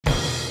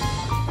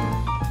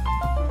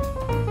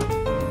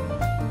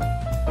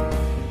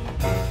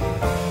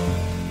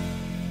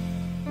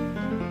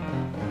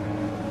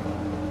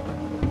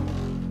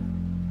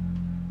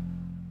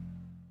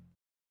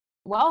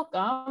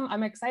welcome.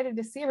 I'm excited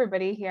to see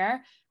everybody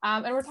here.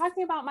 And we're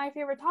talking about my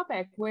favorite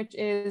topic, which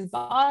is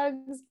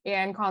bugs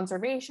and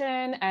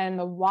conservation and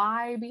the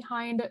why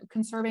behind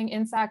conserving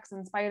insects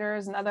and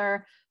spiders and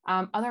other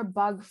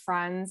bug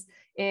friends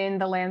in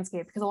the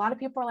landscape. Because a lot of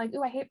people are like,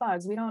 "Ooh, I hate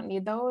bugs. We don't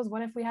need those.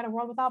 What if we had a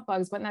world without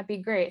bugs? Wouldn't that be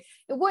great?"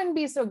 It wouldn't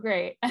be so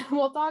great. And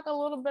we'll talk a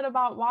little bit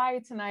about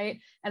why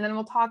tonight. And then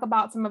we'll talk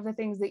about some of the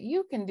things that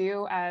you can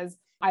do as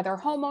either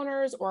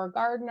homeowners or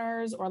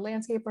gardeners or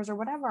landscapers or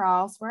whatever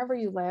else, wherever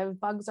you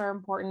live. Bugs are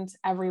important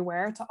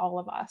everywhere to all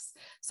of us.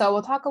 So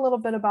we'll talk a little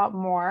bit about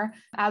more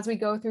as we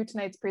go through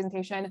tonight's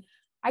presentation.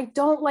 I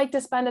don't like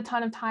to spend a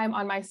ton of time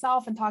on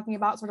myself and talking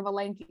about sort of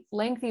a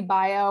lengthy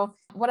bio.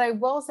 What I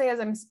will say is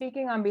I'm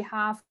speaking on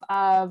behalf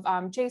of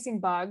Chasing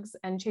Bugs,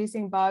 and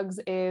Chasing Bugs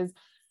is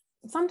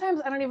sometimes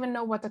I don't even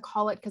know what to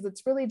call it because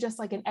it's really just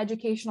like an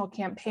educational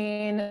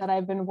campaign that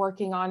I've been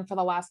working on for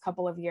the last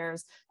couple of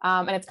years.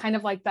 And it's kind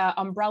of like the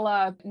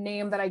umbrella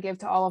name that I give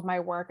to all of my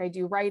work. I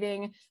do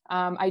writing.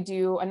 I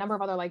do a number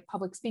of other like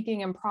public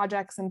speaking and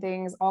projects and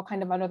things, all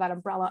kind of under that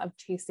umbrella of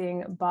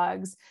Chasing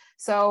Bugs.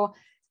 So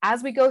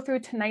as we go through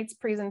tonight's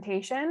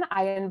presentation,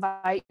 I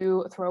invite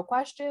you to throw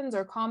questions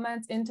or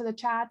comments into the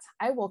chat.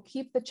 I will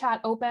keep the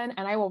chat open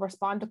and I will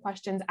respond to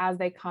questions as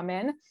they come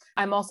in.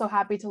 I'm also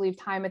happy to leave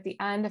time at the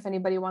end if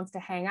anybody wants to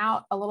hang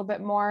out a little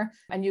bit more,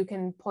 and you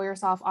can pull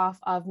yourself off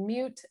of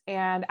mute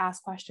and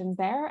ask questions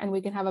there, and we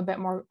can have a bit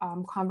more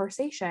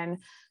conversation.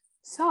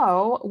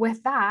 So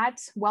with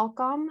that,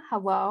 welcome,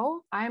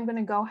 hello. I'm going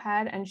to go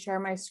ahead and share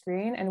my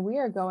screen and we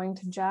are going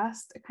to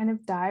just kind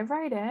of dive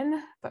right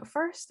in. But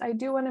first, I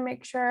do want to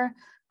make sure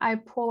I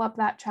pull up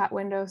that chat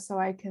window so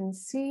I can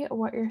see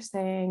what you're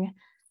saying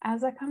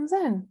as it comes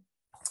in.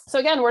 So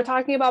again, we're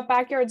talking about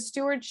backyard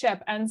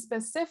stewardship and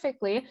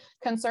specifically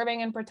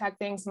conserving and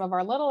protecting some of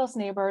our littlest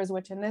neighbors,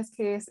 which in this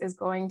case is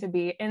going to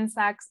be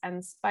insects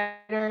and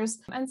spiders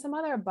and some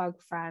other bug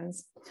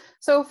friends.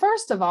 So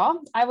first of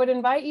all, I would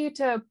invite you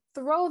to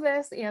throw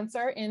this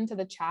answer into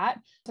the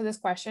chat to this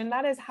question.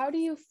 That is, how do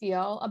you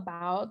feel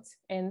about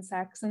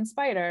insects and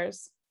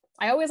spiders?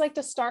 I always like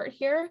to start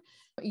here.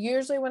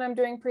 Usually when I'm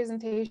doing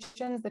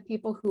presentations, the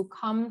people who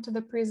come to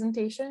the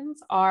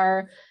presentations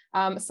are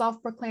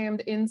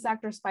self-proclaimed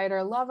insect or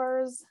spider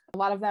lovers. A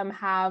lot of them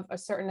have a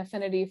certain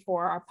affinity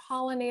for our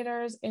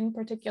pollinators in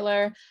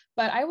particular,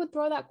 but I would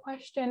throw that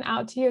question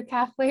out to you,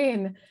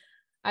 Kathleen.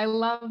 I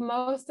love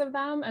most of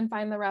them and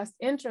find the rest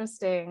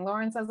interesting.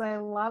 Lauren says, I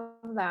love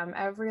them,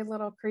 every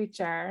little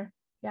creature.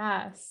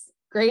 Yes,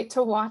 great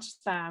to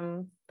watch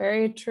them.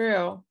 Very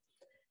true.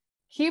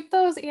 Keep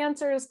those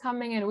answers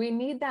coming in. We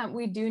need them.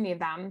 We do need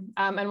them.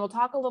 And we'll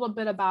talk a little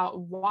bit about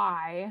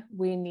why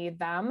we need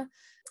them.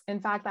 In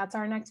fact, that's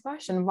our next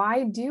question.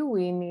 Why do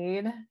we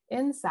need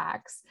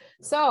insects?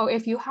 So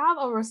if you have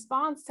a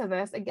response to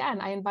this,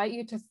 again, I invite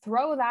you to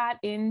throw that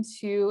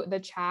into the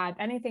chat.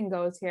 Anything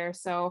goes here.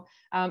 So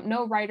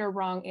no right or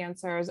wrong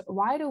answers.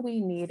 Why do we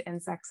need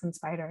insects and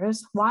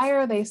spiders? Why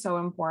are they so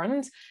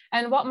important?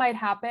 And what might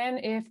happen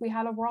if we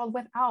had a world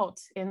without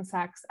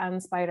insects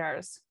and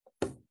spiders?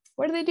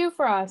 What do they do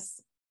for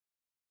us?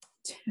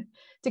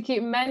 To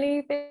keep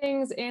many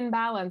things in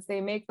balance.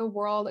 They make the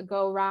world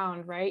go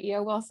round, right?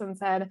 E.O. Wilson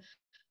said,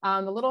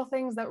 the little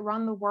things that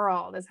run the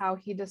world is how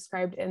he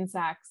described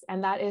insects.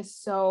 And that is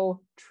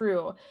so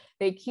true.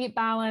 They keep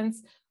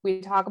balance.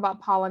 We talk about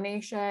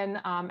pollination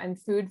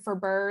and food for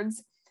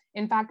birds.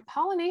 In fact,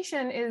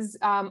 pollination is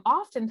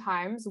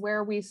oftentimes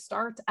where we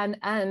start and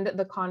end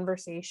the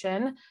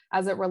conversation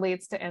as it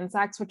relates to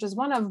insects, which is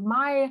one of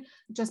my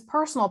just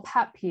personal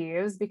pet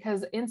peeves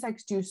because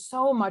insects do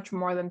so much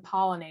more than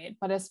pollinate.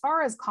 But as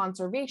far as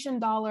conservation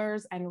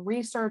dollars and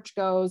research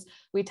goes,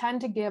 we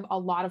tend to give a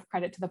lot of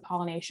credit to the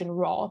pollination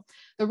role.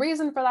 The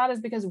reason for that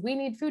is because we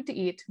need food to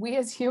eat. We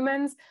as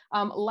humans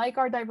like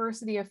our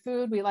diversity of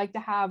food. We like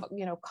to have,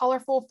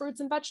 colorful fruits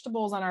and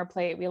vegetables on our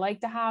plate. We like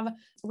to have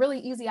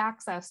really easy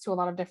access to a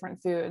lot of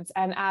different foods.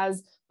 And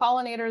as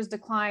pollinators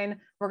decline,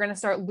 we're going to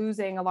start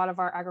losing a lot of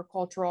our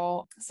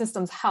agricultural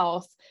system's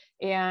health.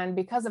 And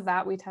because of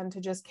that, we tend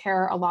to just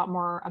care a lot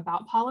more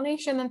about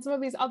pollination than some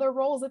of these other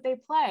roles that they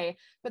play.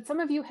 But some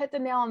of you hit the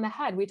nail on the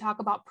head. We talk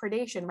about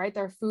predation, right?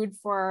 They're food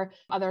for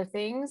other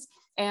things,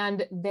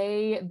 and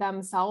they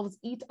themselves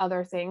eat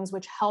other things,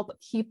 which help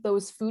keep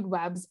those food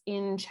webs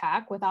in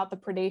check. Without the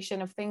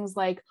predation of things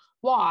like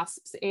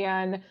wasps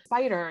and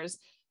spiders,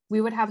 we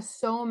would have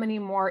so many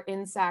more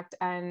insect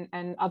and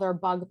other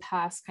bug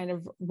pests kind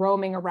of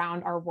roaming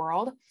around our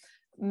world.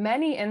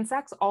 Many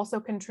insects also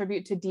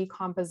contribute to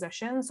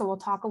decomposition. So we'll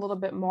talk a little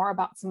bit more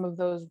about some of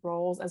those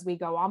roles as we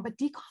go on, but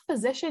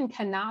decomposition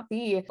cannot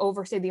be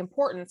overstated. The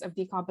importance of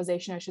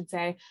decomposition, I should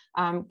say,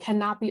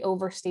 cannot be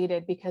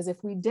overstated, because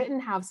if we didn't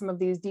have some of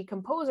these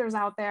decomposers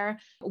out there,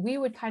 we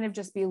would kind of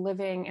just be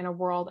living in a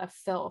world of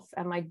filth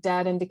and like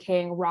dead and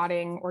decaying,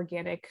 rotting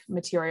organic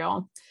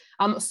material.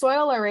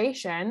 Soil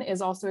aeration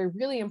is also a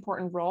really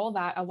important role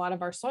that a lot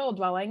of our soil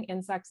dwelling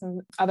insects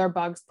and other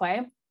bugs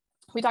play.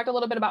 We talked a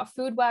little bit about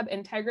food web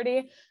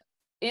integrity.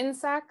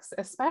 insects,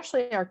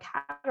 especially our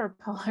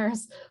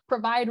caterpillars,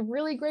 provide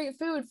really great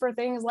food for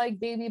things like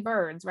baby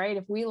birds, right?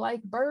 If we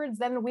like birds,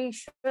 then we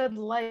should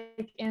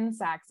like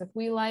insects. If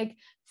we like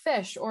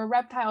fish or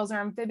reptiles or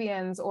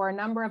amphibians or a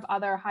number of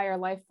other higher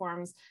life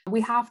forms,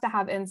 we have to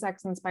have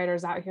insects and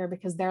spiders out here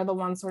because they're the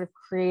ones sort of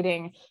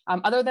creating,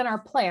 other than our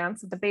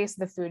plants at the base of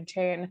the food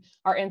chain,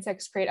 our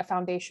insects create a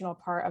foundational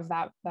part of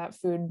that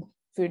food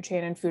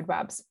chain and food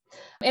webs.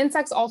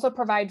 Insects also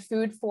provide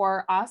food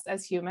for us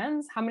as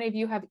humans. How many of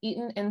you have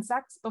eaten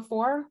insects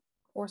before,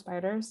 or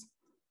spiders?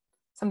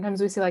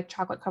 Sometimes we see like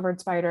chocolate covered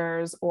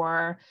spiders,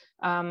 or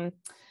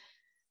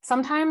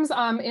sometimes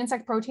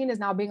insect protein is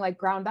now being like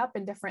ground up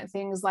in different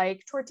things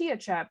like tortilla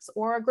chips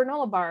or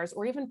granola bars,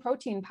 or even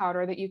protein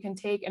powder that you can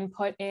take and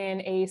put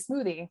in a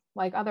smoothie,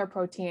 like other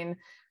protein.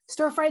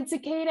 Stir-fried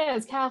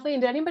cicadas. Kathleen,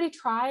 did anybody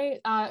try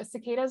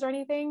cicadas or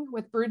anything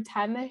with Brood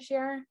 10 this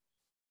year?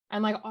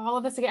 And like all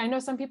of this, I know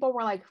some people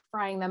were like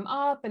frying them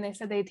up and they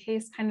said they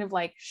taste kind of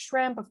like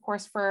shrimp. Of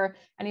course, for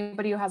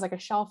anybody who has like a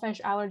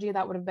shellfish allergy,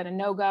 that would have been a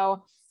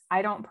no-go.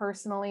 I don't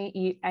personally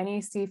eat any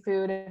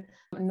seafood,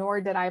 nor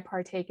did I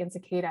partake in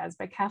cicadas.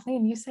 But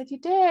Kathleen, you said you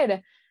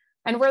did.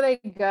 And were they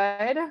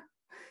good?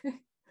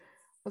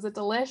 Was it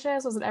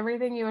delicious? Was it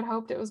everything you had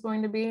hoped it was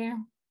going to be?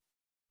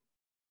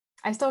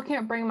 I still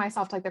can't bring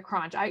myself to like the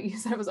crunch. You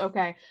said it was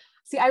okay.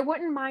 See, I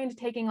wouldn't mind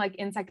taking like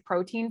insect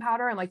protein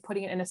powder and like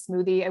putting it in a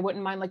smoothie. I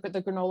wouldn't mind like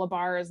the granola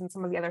bars and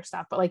some of the other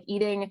stuff, but like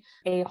eating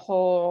a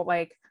whole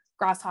like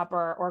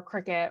grasshopper or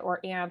cricket or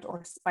ant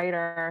or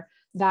spider,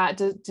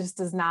 that just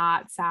does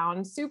not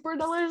sound super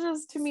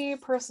delicious to me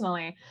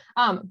personally.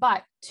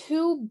 But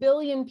 2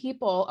 billion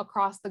people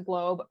across the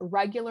globe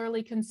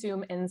regularly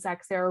consume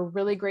insects. They're a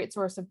really great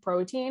source of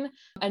protein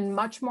and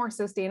much more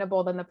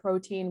sustainable than the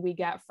protein we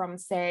get from,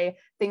 say,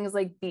 things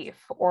like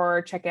beef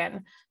or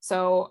chicken.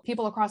 So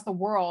people across the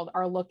world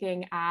are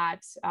looking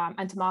at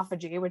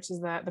entomophagy, which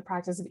is the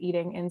practice of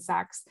eating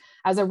insects,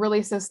 as a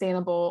really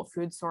sustainable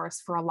food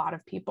source for a lot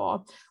of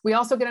people. We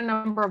also get a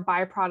number of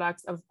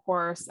byproducts, of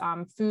course,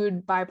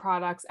 food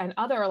byproducts and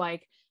other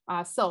like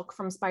silk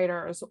from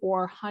spiders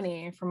or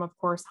honey from, of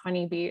course,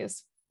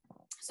 honeybees.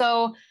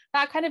 So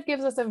that kind of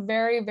gives us a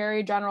very,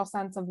 very general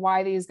sense of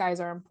why these guys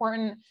are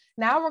important.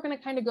 Now we're going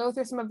to kind of go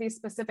through some of these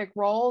specific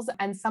roles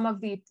and some of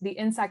the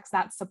insects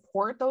that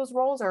support those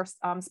roles, or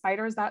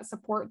spiders that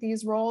support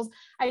these roles.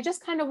 I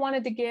just kind of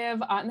wanted to give,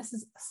 and this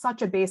is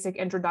such a basic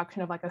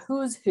introduction of like a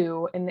who's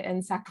who in the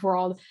insect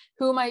world.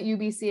 Who might you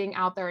be seeing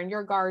out there in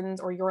your gardens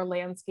or your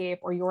landscape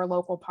or your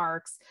local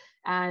parks?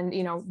 And,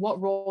 you know, what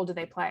role do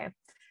they play?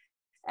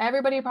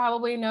 Everybody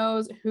probably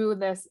knows who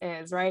this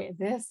is, right?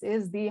 This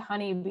is the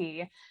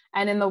honeybee.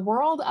 And in the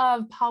world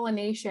of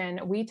pollination,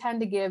 we tend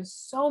to give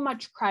so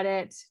much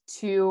credit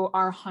to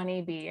our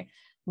honeybee.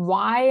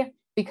 Why?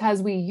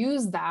 Because we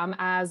use them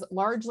as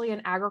largely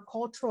an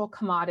agricultural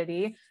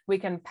commodity. We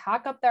can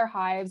pack up their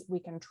hives, we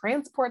can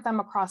transport them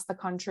across the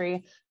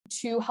country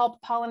to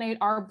help pollinate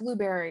our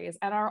blueberries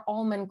and our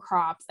almond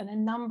crops and a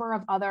number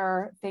of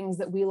other things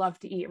that we love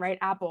to eat, right?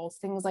 Apples,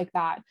 things like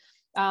that.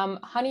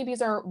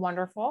 Honeybees are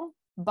wonderful,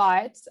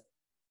 but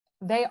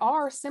they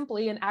are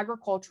simply an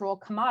agricultural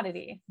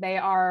commodity. They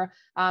are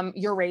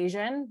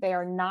Eurasian. They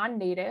are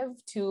non-native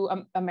to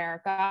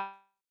America,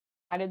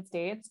 United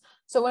States.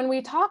 So when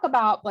we talk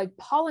about like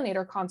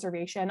pollinator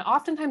conservation,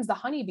 oftentimes the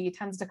honeybee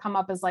tends to come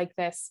up as like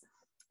this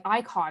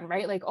icon,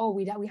 right? Like, oh,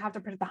 we have to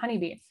protect the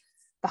honeybee.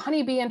 The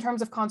honeybee in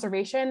terms of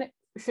conservation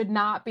should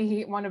not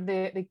be one of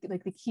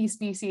the key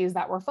species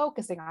that we're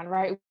focusing on,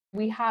 right?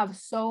 We have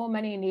so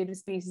many native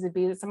species of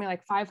bees, something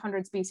like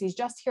 500 species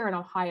just here in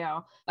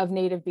Ohio of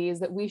native bees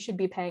that we should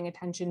be paying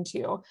attention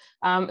to.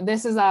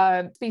 This is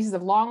a species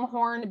of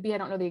longhorn bee. I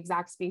don't know the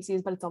exact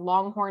species, but it's a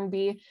longhorn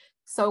bee.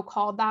 So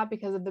called that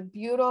because of the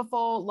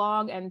beautiful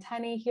long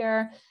antennae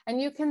here.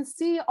 And you can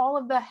see all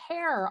of the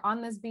hair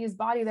on this bee's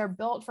body. They're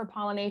built for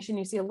pollination.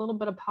 You see a little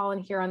bit of pollen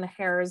here on the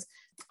hairs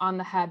on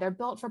the head. They're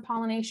built for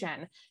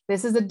pollination.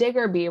 This is a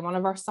digger bee, one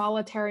of our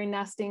solitary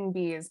nesting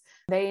bees.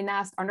 They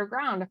nest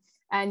underground.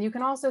 And you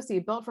can also see,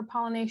 built for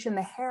pollination,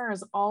 the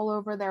hairs all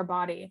over their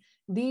body.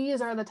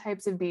 These are the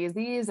types of bees,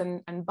 these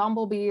and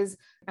bumblebees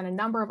and a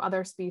number of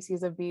other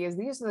species of bees.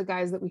 These are the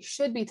guys that we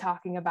should be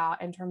talking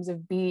about in terms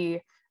of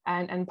bee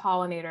and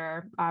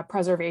pollinator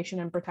preservation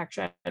and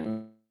protection.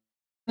 An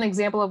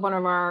example of one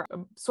of our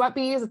sweat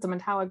bees, it's a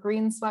metallic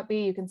green sweat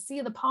bee. You can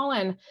see the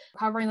pollen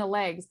covering the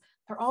legs.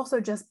 They're also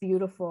just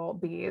beautiful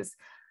bees.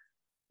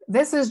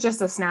 This is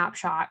just a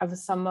snapshot of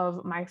some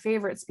of my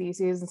favorite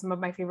species and some of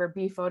my favorite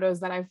bee photos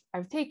that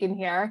I've taken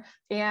here.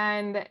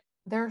 And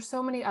there are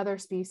so many other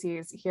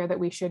species here that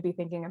we should be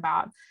thinking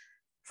about.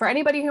 For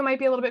anybody who might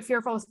be a little bit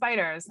fearful of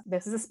spiders,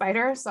 this is a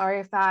spider. Sorry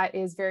if that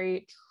is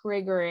very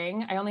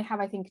triggering. I only have,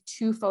 I think,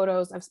 2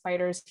 photos of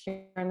spiders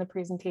here in the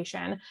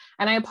presentation.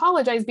 And I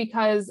apologize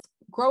because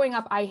growing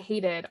up, I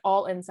hated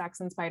all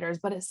insects and spiders,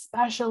 but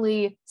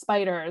especially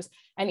spiders.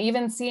 And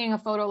even seeing a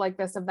photo like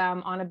this of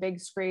them on a big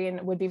screen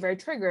would be very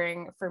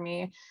triggering for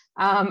me.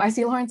 I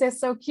see Lauren say it's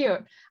so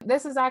cute.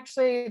 This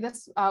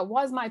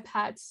was my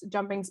pet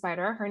jumping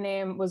spider. Her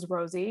name was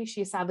Rosie.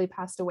 She sadly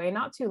passed away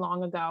not too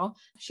long ago.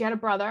 She had a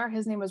brother.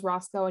 His name was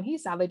Roscoe, and he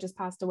sadly just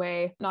passed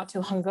away not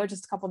too long ago,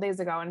 just a couple days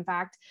ago, in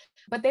fact.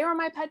 But they were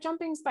my pet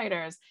jumping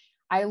spiders.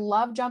 I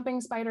love jumping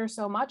spiders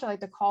so much. I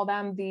like to call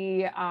them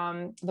the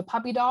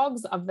puppy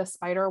dogs of the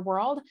spider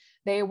world.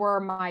 They were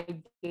my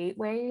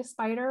gateway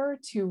spider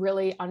to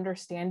really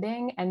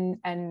understanding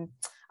and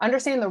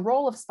understanding the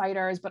role of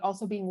spiders, but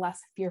also being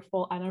less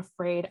fearful and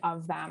afraid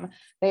of them.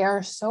 They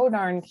are so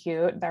darn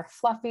cute. They're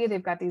fluffy.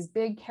 They've got these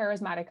big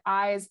charismatic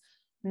eyes.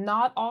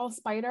 Not all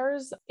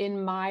spiders,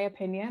 in my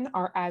opinion,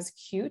 are as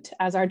cute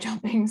as our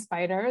jumping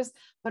spiders,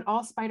 but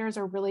all spiders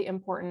are really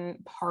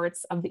important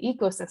parts of the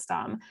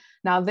ecosystem.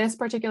 Now, this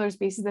particular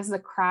species, this is a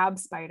crab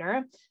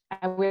spider,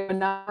 and we have a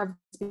number of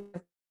species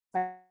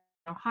in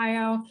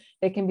Ohio.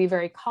 They can be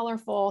very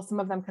colorful. Some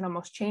of them can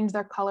almost change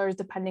their colors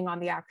depending on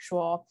the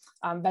actual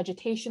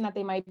vegetation that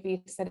they might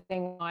be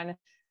sitting on.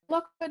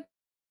 Look good.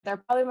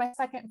 They're probably my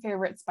second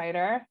favorite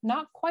spider.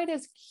 Not quite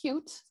as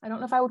cute. I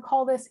don't know if I would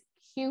call this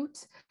cute.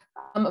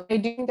 I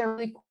do think they're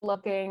really cool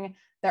looking.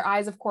 Their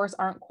eyes, of course,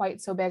 aren't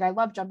quite so big. I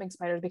love jumping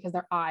spiders because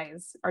their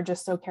eyes are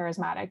just so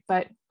charismatic,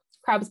 but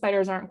crab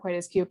spiders aren't quite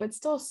as cute, but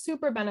still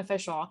super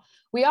beneficial.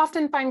 We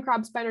often find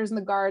crab spiders in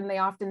the garden. They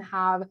often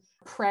have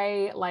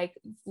prey like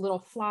little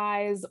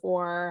flies,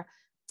 or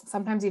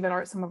sometimes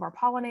even some of our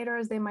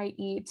pollinators they might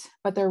eat,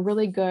 but they're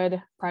really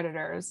good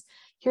predators.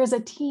 Here's a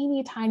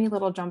teeny tiny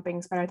little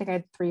jumping spider. I think I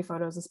had 3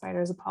 photos of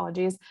spiders,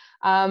 apologies.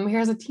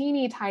 Here's a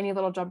teeny tiny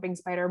little jumping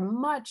spider,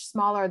 much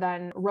smaller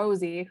than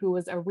Rosie, who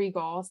was a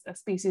regal, a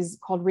species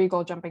called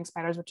regal jumping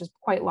spiders, which is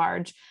quite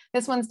large.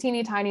 This one's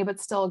teeny tiny,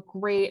 but still a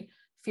great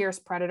fierce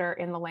predator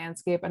in the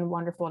landscape and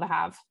wonderful to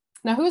have.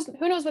 Now,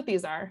 who knows what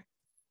these are?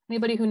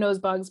 Anybody who knows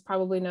bugs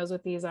probably knows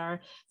what these are,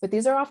 but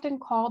these are often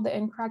called the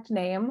incorrect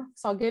name.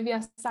 So I'll give you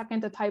a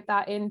second to type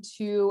that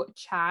into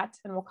chat,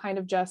 and we'll kind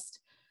of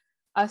just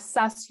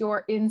assess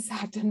your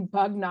insect and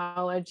bug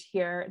knowledge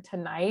here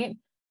tonight.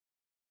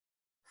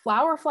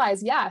 Flower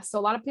flies, yes. So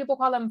a lot of people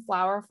call them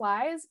flower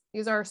flies.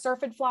 These are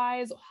syrphid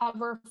flies,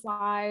 hover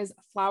flies,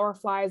 flower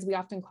flies, we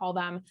often call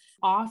them.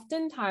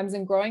 Oftentimes,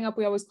 and growing up,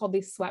 we always called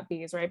these sweat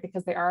bees, right?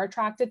 Because they are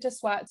attracted to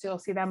sweat. So you'll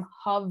see them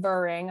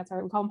hovering. That's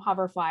why we call them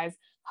hover flies,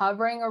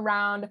 hovering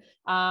around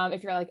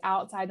if you're like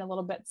outside and a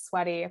little bit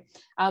sweaty.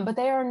 But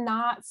they are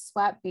not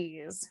sweat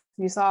bees.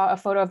 You saw a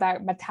photo of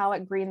that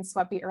metallic green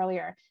sweat bee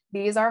earlier.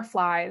 These are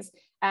flies.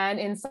 And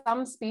in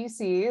some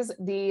species,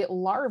 the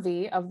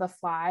larvae of the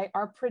fly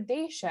are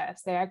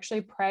predaceous. They actually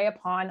prey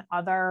upon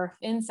other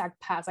insect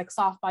pests, like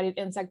soft-bodied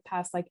insect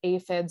pests, like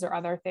aphids or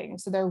other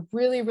things. So they're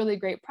really, really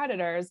great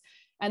predators.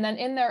 And then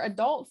in their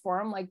adult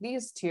form, like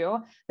these two,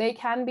 they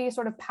can be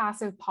sort of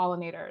passive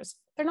pollinators.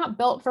 They're not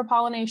built for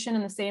pollination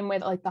in the same way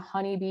that like the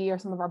honeybee or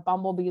some of our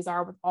bumblebees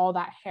are with all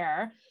that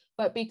hair.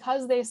 But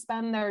because they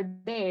spend their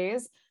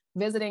days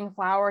visiting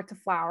flower to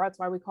flower, that's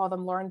why we call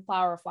them learned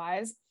flower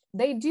flies,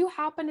 they do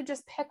happen to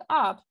just pick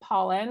up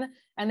pollen,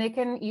 and they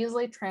can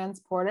easily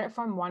transport it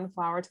from one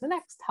flower to the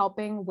next,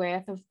 helping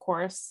with, of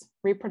course,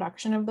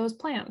 reproduction of those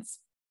plants.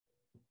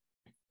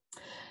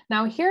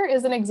 Now, here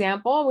is an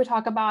example. We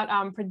talk about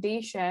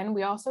predation.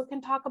 We also can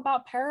talk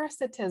about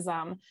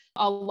parasitism.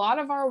 A lot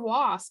of our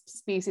wasp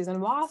species, and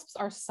wasps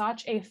are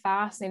such a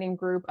fascinating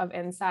group of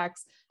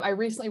insects. I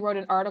recently wrote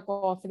an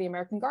article for the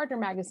American Gardener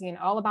magazine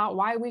all about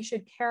why we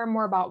should care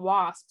more about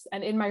wasps.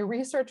 And in my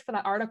research for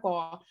that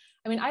article,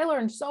 I mean, I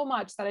learned so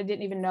much that I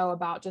didn't even know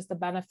about just the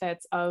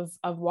benefits of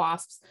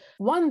wasps.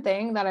 One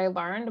thing that I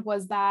learned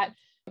was that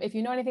if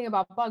you know anything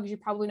about bugs, you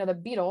probably know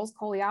that beetles,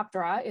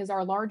 Coleoptera, is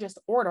our largest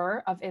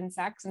order of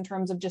insects in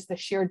terms of just the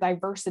sheer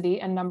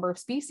diversity and number of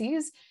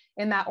species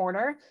in that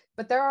order.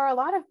 But there are a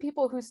lot of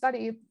people who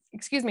study,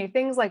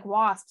 things like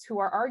wasps, who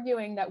are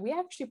arguing that we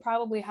actually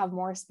probably have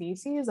more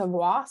species of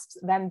wasps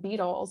than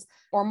beetles,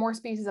 or more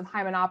species of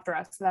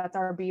Hymenoptera. So that's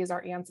our bees,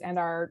 our ants, and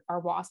our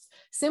wasps,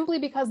 simply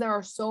because there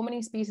are so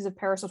many species of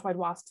parasitoid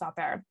wasps out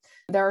there.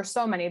 There are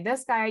so many.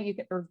 This guy,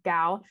 or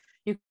gal,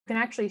 you can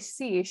actually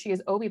see she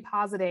is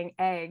ovipositing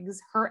eggs,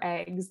 her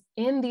eggs,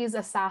 in these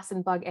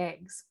assassin bug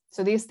eggs.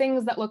 So these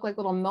things that look like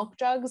little milk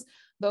jugs,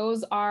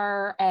 those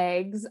are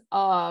eggs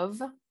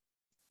of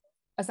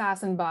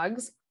assassin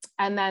bugs.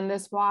 And then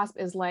this wasp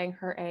is laying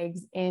her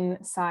eggs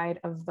inside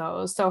of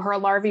those. So her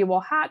larvae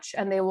will hatch,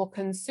 and they will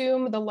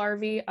consume the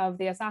larvae of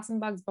the assassin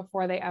bugs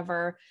before they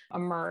ever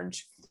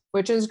emerge,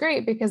 which is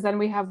great because then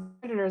we have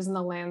predators in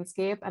the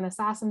landscape. And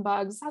assassin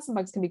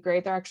bugs can be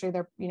great. They're actually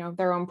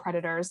their own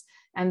predators,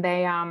 and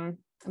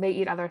they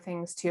eat other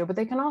things too, but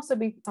they can also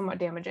be somewhat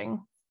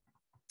damaging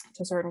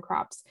to certain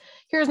crops.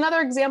 Here's another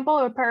example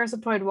of a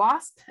parasitoid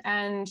wasp,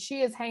 and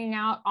she is hanging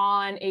out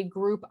on a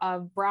group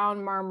of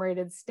brown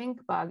marmorated stink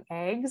bug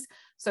eggs.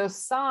 So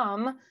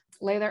some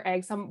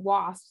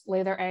wasps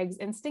lay their eggs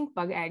in stink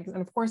bug eggs.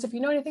 And of course, if you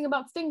know anything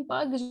about stink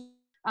bugs,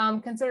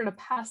 considered a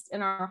pest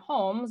in our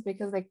homes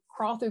because they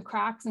crawl through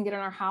cracks and get in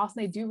our house.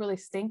 And they do really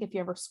stink if you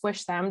ever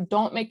squish them.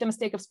 Don't make the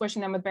mistake of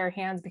squishing them with bare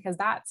hands, because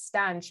that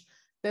stench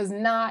does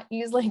not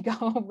easily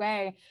go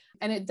away.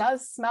 And it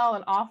does smell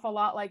an awful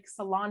lot like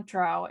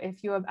cilantro,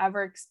 if you have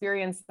ever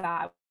experienced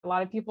that. A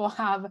lot of people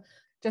have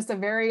just a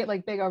very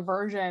big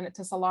aversion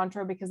to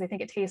cilantro because they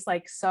think it tastes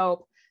like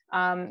soap.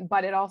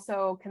 But it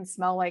also can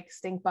smell like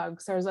stink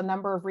bugs. There's a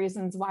number of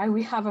reasons why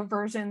we have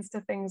aversions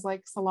to things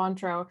like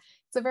cilantro.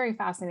 It's a very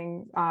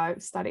fascinating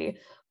study.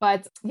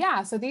 But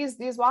yeah, so these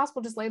wasps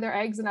will just lay their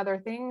eggs and other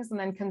things and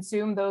then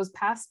consume those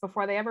pests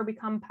before they ever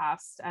become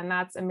pests. And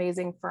that's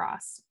amazing for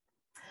us.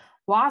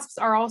 Wasps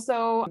are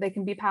also, they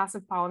can be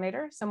passive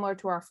pollinators, similar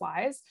to our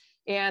flies.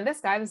 And this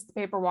is the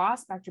paper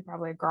wasp, actually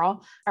probably a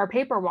girl. Our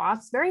paper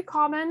wasps, very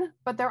common,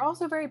 but they're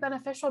also very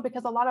beneficial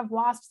because a lot of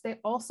wasps, they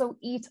also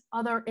eat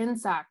other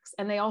insects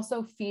and they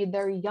also feed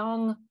their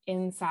young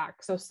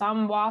insects. So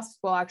some wasps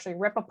will actually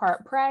rip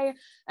apart prey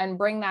and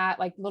bring that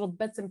little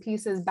bits and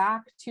pieces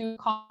back to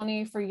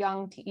colony for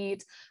young to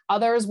eat.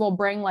 Others will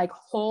bring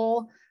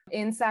whole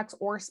insects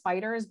or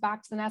spiders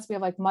back to the nest. We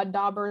have mud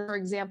daubers, for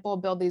example,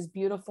 build these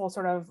beautiful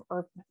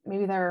or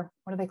maybe they're,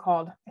 what are they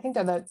called? I think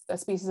they're the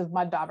species of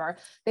mud dauber.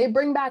 They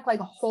bring back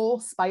whole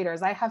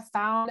spiders. I have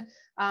found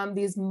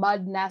these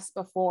mud nests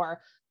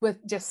before with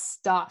just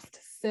stuffed,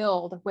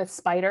 filled with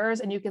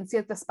spiders. And you can see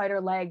that the spider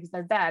legs,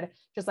 they're dead,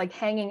 just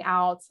hanging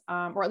out,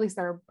 or at least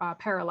they're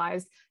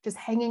paralyzed, just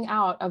hanging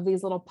out of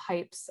these little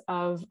pipes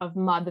of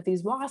mud that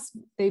these wasps,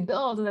 they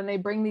build, and then they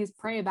bring these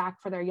prey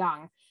back for their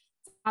young.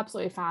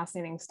 Absolutely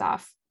fascinating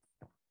stuff.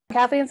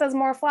 Kathleen says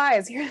more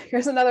flies.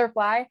 Here's another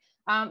fly.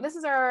 This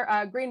is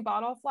our green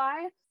bottle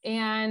fly,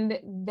 and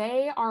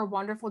they are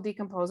wonderful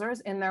decomposers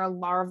in their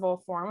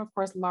larval form. Of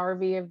course,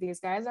 larvae of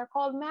these guys are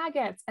called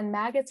maggots, and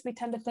maggots we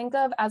tend to think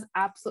of as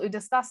absolutely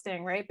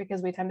disgusting, right?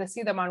 Because we tend to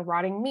see them on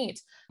rotting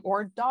meat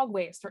or dog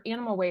waste or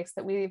animal waste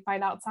that we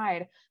find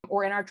outside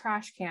or in our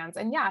trash cans.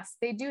 And yes,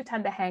 they do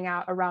tend to hang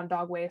out around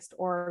dog waste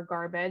or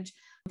garbage.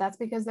 That's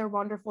because they're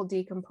wonderful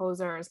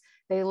decomposers.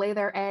 They lay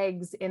their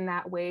eggs in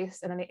that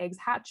waste, and then the eggs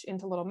hatch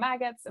into little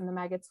maggots, and the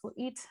maggots will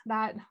eat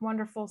that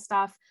wonderful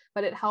stuff,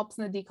 but it helps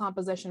in the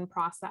decomposition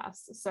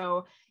process.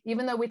 So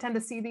even though we tend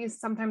to see these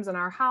sometimes in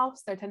our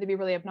house, they tend to be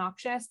really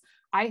obnoxious.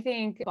 I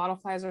think bottle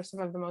flies are some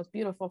of the most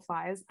beautiful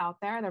flies out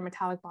there. Their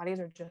metallic bodies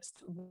are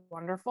just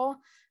wonderful,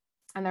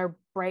 and their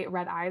bright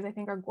red eyes, I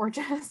think, are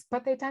gorgeous,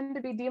 but they tend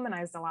to be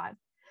demonized a lot.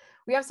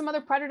 We have some other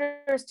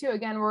predators too.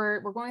 Again, we're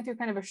going through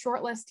kind of a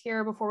short list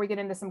here before we get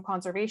into some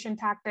conservation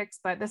tactics,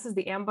 but this is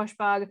the ambush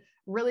bug,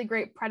 really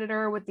great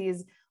predator with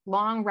these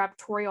long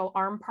raptorial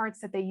arm parts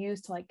that they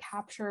use to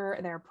capture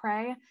their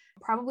prey.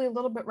 Probably a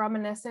little bit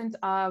reminiscent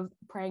of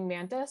praying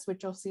mantis,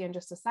 which you'll see in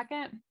just a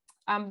second.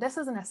 This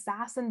is an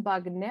assassin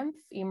bug nymph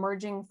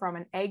emerging from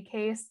an egg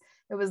case.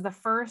 It was the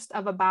first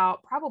of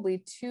about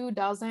probably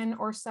 24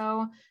 or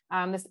so.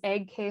 This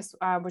egg case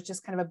was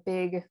just kind of a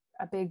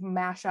big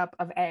mashup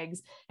of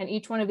eggs. And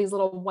each one of these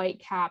little white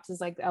caps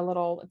is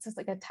it's just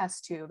like a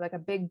test tube, like a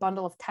big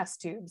bundle of test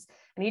tubes.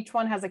 And each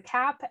one has a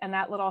cap, and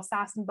that little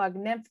assassin bug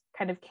nymph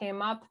kind of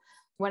came up.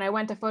 When I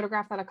went to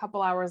photograph that a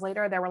couple hours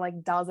later, there were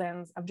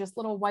dozens of just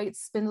little white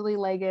spindly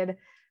legged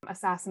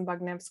assassin bug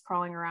nymphs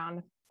crawling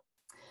around.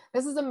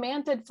 This is a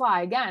mantid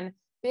fly. Again,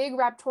 big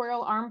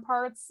raptorial arm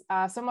parts,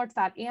 similar to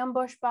that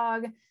ambush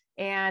bug,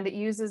 and it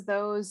uses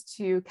those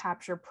to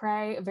capture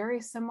prey,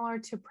 very similar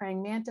to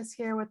praying mantis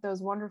here with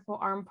those wonderful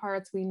arm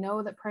parts. We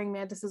know that praying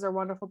mantises are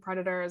wonderful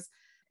predators.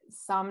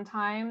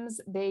 Sometimes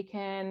they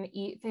can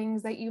eat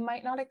things that you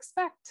might not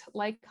expect,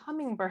 like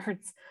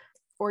hummingbirds,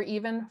 or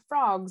even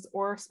frogs,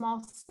 or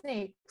small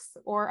snakes,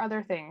 or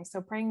other things. So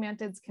praying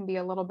mantids can be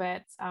a little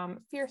bit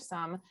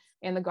fearsome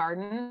in the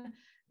garden.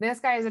 This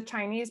guy is a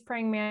Chinese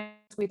praying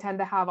mantis. We tend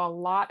to have a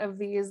lot of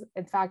these.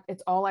 In fact,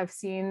 it's all I've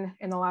seen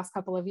in the last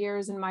couple of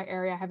years in my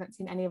area. I haven't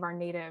seen any of our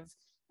native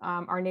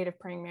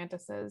praying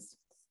mantises.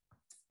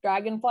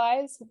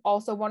 Dragonflies,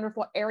 also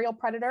wonderful aerial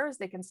predators.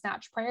 They can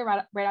snatch prey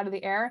right out of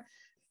the air.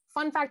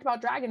 Fun fact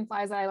about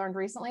dragonflies that I learned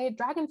recently,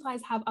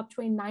 dragonflies have up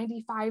to a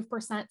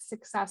 95%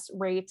 success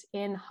rate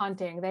in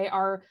hunting. They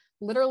are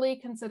literally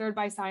considered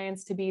by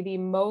science to be the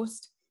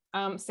most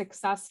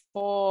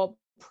successful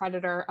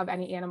predator of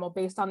any animal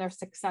based on their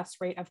success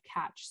rate of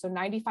catch. So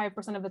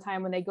 95% of the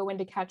time when they go in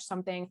to catch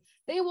something,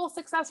 they will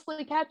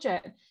successfully catch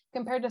it,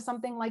 compared to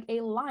something like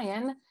a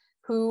lion,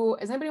 who,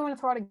 does anybody want to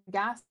throw out a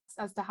guess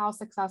as to how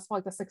successful,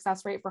 the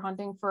success rate for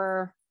hunting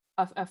for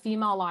a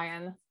female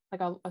lion,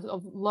 a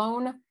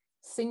lone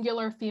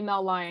singular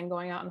female lion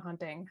going out and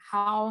hunting?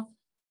 How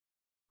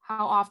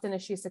often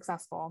is she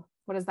successful?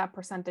 What does that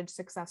percentage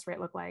success rate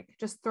look like?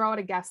 Just throw out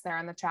a guess there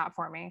in the chat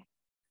for me,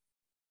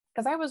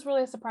 because I was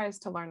really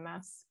surprised to learn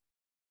this.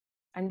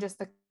 And just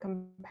the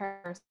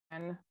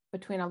comparison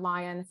between a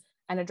lion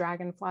and a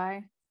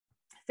dragonfly.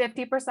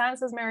 50%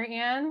 says Mary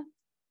Ann.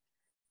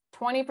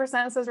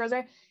 20% says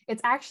Rosemary.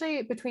 It's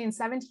actually between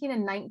 17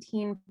 and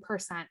 19%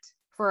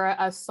 for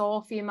a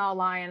sole female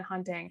lion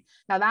hunting.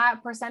 Now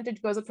that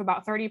percentage goes up to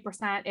about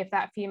 30% if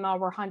that female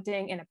were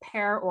hunting in a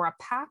pair or a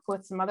pack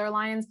with some other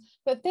lions.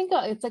 But think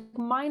it's like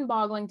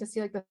mind-boggling to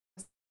see like the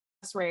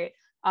success rate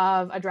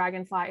of a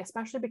dragonfly,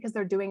 especially because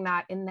they're doing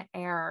that in the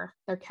air.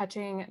 They're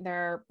catching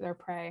their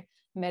prey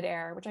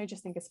midair, which I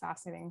just think is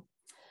fascinating.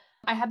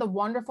 I had the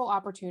wonderful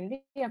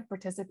opportunity of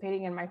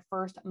participating in my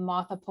first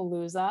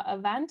Mothapalooza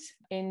event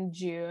in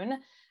June.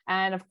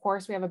 And of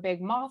course, we have a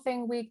big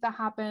mothing week that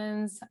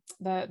happens,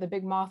 the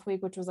big moth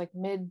week, which was like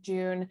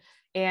mid-June,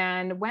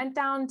 and went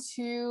down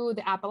to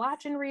the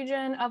Appalachian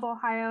region of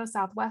Ohio,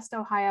 Southwest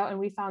Ohio, and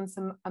we found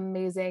some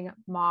amazing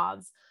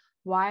moths.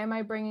 Why am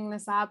I bringing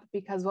this up?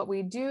 Because what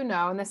we do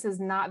know, and this is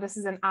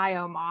an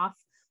Io moth,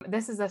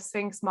 this is a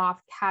sphinx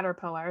moth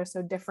caterpillar,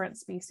 so different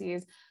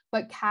species,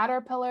 but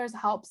caterpillars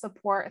help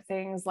support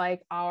things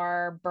like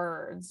our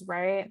birds,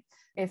 right?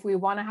 If we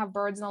want to have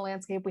birds in the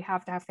landscape, we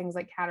have to have things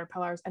like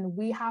caterpillars, and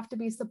we have to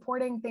be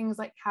supporting things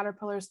like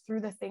caterpillars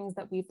through the things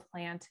that we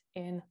plant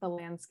in the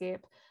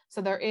landscape.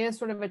 So there is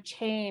sort of a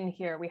chain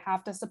here. We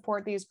have to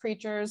support these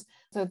creatures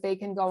so that they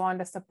can go on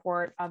to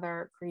support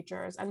other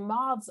creatures. And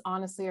moths,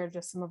 honestly, are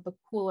just some of the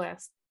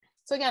coolest.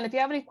 So again, if you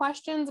have any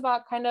questions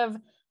about kind of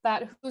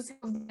that who's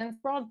in the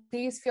world,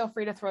 please feel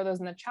free to throw those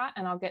in the chat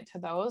and I'll get to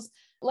those.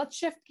 Let's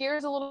shift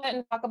gears a little bit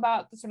and talk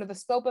about sort of the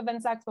scope of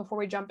insects before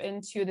we jump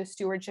into the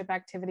stewardship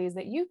activities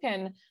that you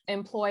can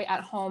employ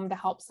at home to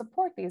help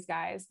support these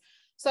guys.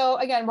 So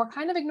again, we're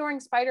kind of ignoring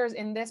spiders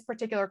in this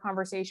particular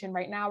conversation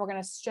right now. We're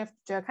going to shift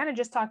to kind of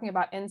just talking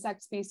about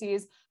insect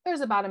species.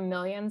 There's about 1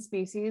 million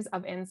species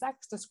of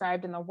insects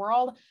described in the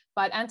world,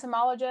 but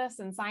entomologists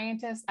and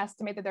scientists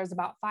estimate that there's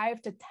about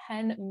 5 to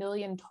 10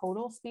 million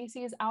total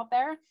species out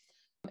there.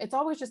 It's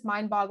always just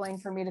mind-boggling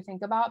for me to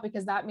think about,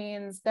 because that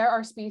means there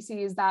are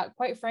species that,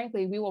 quite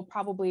frankly, we will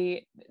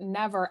probably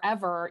never,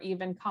 ever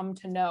even come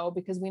to know,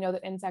 because we know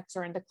that insects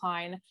are in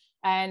decline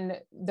and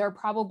they're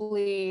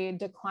probably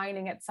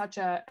declining at such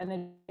an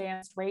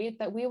advanced rate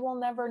that we will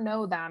never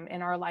know them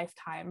in our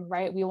lifetime,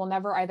 right? We will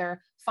never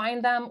either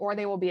find them or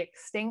they will be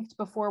extinct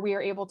before we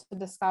are able to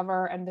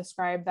discover and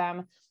describe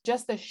them.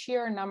 Just the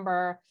sheer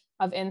number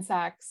of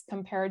insects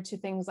compared to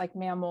things like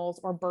mammals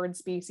or bird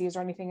species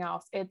or anything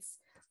else, it's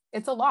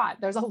a lot.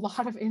 There's a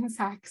lot of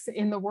insects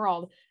in the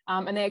world,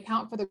 and they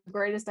account for the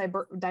greatest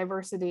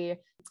diversity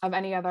of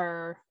any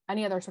other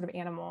sort of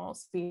animal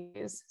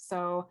species.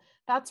 So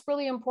that's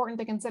really important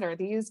to consider.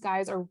 These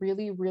guys are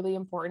really, really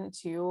important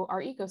to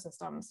our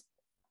ecosystems.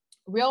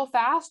 Real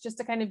fast, just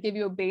to kind of give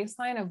you a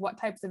baseline of what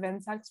types of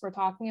insects we're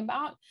talking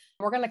about,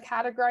 we're going to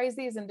categorize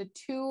these into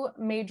 2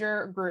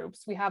 major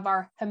groups. We have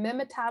our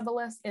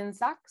hemimetabolous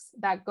insects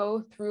that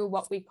go through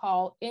what we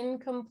call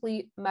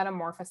incomplete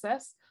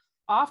metamorphosis.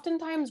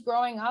 Oftentimes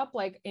growing up,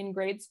 like in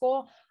grade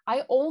school,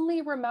 I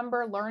only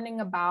remember learning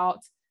about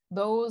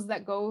those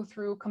that go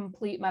through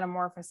complete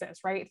metamorphosis,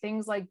 right?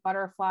 Things like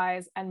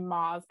butterflies and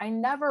moths. I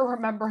never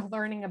remember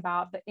learning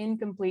about the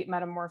incomplete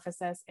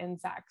metamorphosis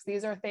insects.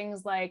 These are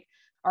things like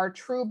our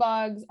true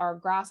bugs, our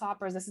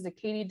grasshoppers. This is a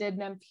katydid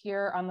nymph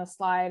here on the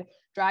slide,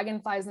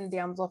 dragonflies and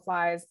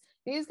damselflies.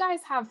 These guys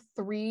have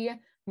 3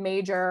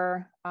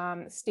 major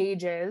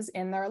stages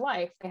in their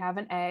life. They have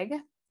an egg.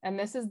 And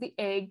this is the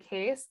egg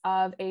case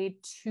of a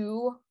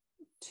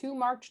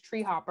two-marked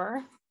tree hopper.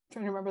 I'm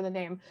trying to remember the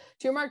name.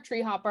 Two-marked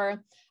tree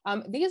hopper.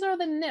 These are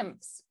the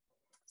nymphs.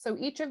 So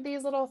each of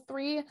these little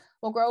 3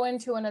 will grow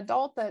into an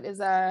adult that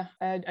is an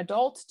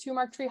adult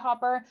two-marked tree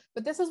hopper.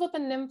 But this is what the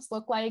nymphs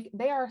look like.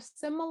 They are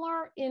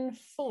similar in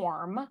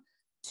form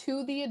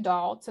to the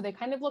adult. So they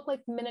kind of look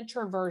like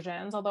miniature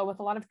versions, although with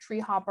a lot of tree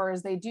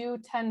hoppers, they do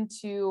tend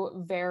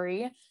to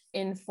vary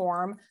in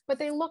form, but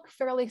they look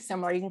fairly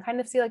similar. You can kind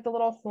of see like the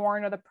little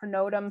horn or the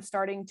pronotum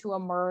starting to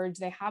emerge.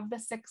 They have the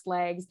 6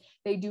 legs.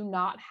 They do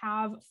not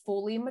have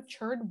fully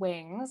matured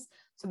wings.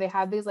 So they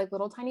have these like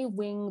little tiny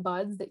wing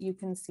buds that you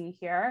can see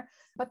here,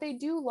 but they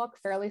do look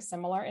fairly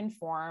similar in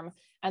form.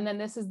 And then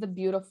this is the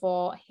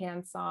beautiful,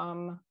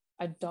 handsome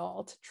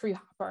adult tree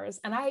hoppers.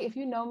 And if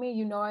you know me,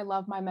 you know I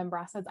love my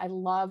membracids. I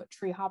love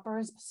tree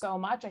hoppers so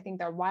much. I think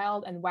they're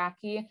wild and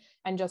wacky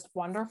and just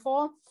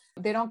wonderful.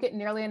 They don't get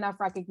nearly enough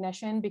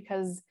recognition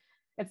because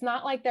it's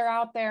not like they're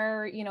out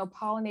there,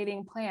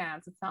 pollinating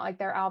plants. It's not like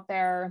they're out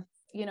there,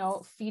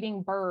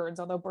 feeding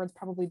birds, although birds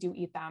probably do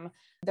eat them.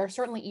 They're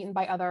certainly eaten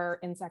by other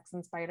insects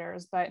and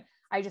spiders, but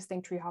I just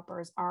think tree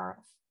hoppers are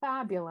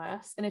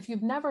fabulous. And if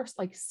you've never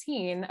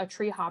seen a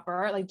tree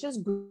hopper,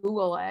 just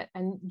Google it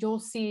and you'll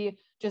see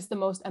just the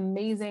most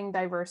amazing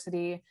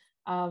diversity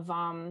of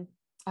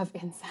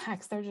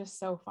insects. They're just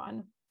so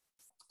fun.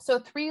 So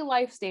 3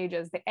 life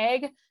stages: the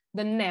egg,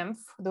 the nymph,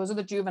 those are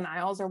the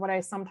juveniles, or what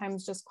I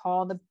sometimes just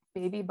call the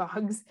baby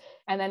bugs.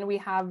 And then we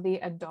have the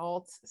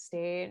adult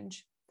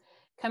stage.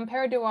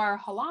 Compared to our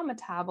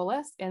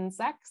holometabolous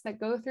insects that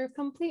go through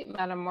complete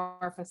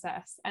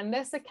metamorphosis. And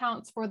this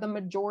accounts for the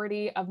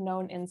majority of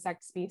known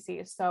insect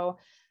species. So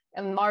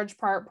in large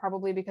part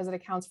probably because it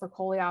accounts for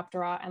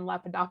Coleoptera and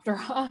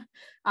Lepidoptera,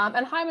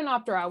 and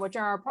Hymenoptera, which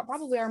are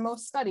probably our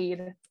most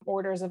studied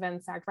orders of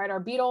insect, right? Our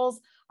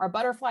beetles, our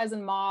butterflies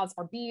and moths,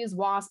 our bees,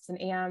 wasps,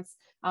 and ants.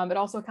 It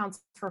also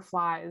accounts for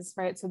flies,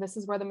 right? So this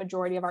is where the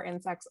majority of our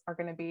insects are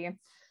going to be.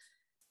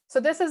 So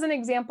this is an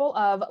example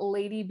of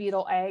lady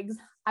beetle eggs.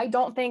 I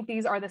don't think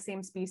these are the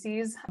same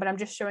species, but I'm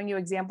just showing you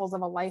examples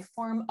of a life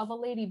form of a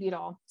lady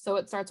beetle. So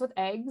it starts with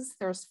eggs.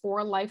 There's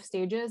 4 life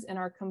stages in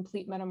our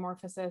complete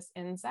metamorphosis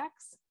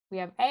insects. We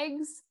have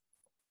eggs.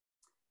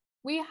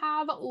 We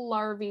have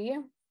larvae.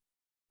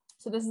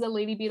 So this is a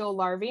lady beetle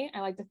larvae.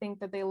 I like to think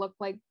that they look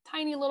like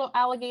tiny little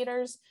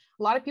alligators.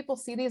 A lot of people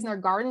see these in their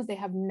gardens. They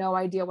have no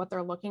idea what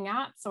they're looking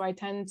at. So I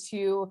tend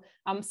to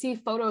see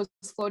photos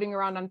floating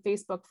around on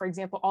Facebook, for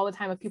example, all the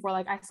time of people are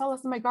like, I saw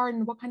this in my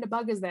garden. What kind of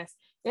bug is this?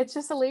 It's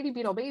just a lady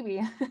beetle baby.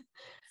 And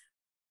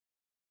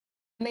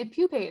they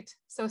pupate.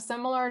 So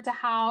similar to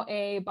how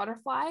a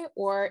butterfly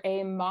or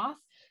a moth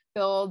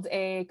builds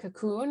a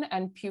cocoon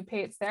and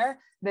pupates there,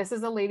 this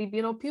is a lady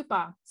beetle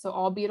pupa. So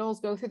all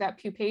beetles go through that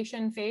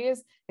pupation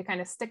phase. They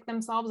kind of stick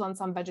themselves on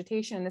some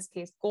vegetation, in this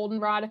case,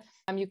 goldenrod.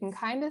 You can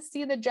kind of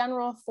see the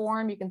general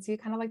form. You can see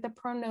kind of like the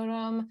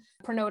pronotum,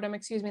 and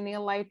the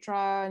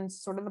elytra and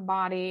sort of the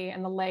body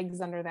and the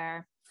legs under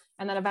there.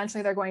 And then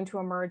eventually they're going to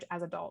emerge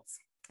as adults.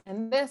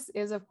 And this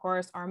is, of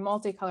course, our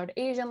multicolored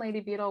Asian lady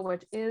beetle,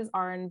 which is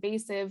our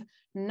invasive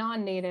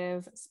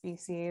non-native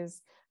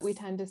species we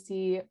tend to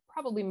see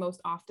probably most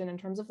often in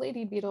terms of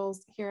lady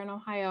beetles here in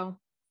Ohio.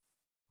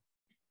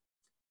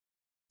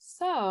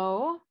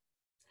 So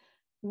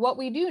what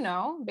we do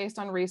know based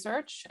on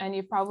research, and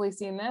you've probably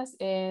seen this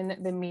in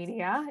the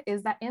media,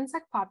 is that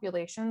insect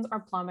populations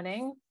are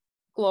plummeting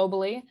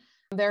globally.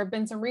 There have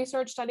been some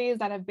research studies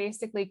that have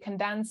basically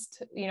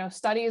condensed,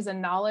 studies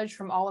and knowledge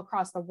from all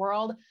across the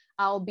world,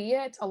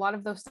 albeit a lot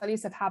of those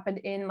studies have happened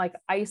in like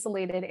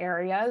isolated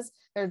areas.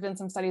 There's been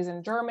some studies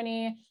in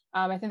Germany.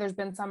 I think there's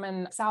been some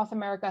in South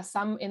America,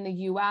 some in the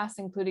US,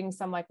 including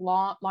some like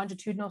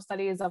longitudinal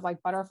studies of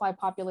like butterfly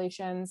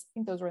populations. I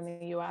think those were in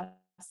the US.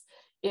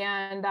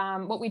 And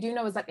what we do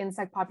know is that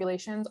insect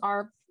populations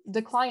are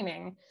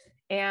declining,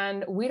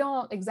 and we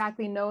don't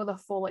exactly know the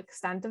full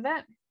extent of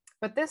it.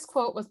 But this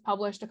quote was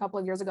published a couple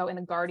of years ago in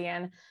The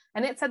Guardian,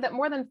 and it said that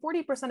more than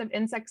 40% of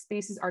insect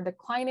species are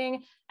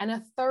declining and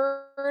a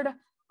third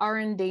are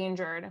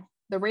endangered.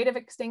 The rate of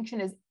extinction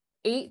is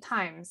 8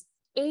 times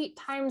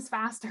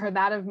faster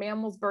that of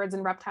mammals, birds,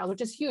 and reptiles, which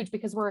is huge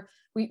because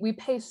we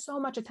pay so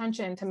much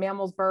attention to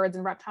mammals, birds,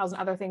 and reptiles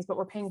and other things, but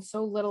we're paying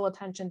so little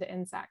attention to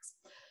insects.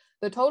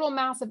 The total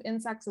mass of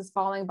insects is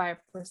falling by a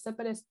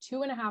precipitous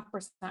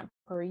 2.5%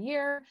 per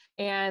year,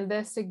 and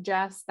this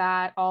suggests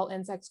that all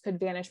insects could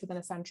vanish within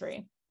a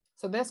century.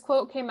 So this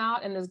quote came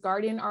out in this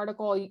Guardian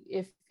article.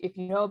 If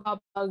you know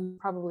about bugs, you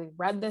probably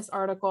read this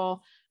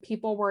article.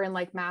 People were in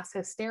like mass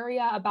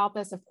hysteria about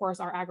this. Of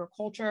course, our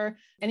agriculture,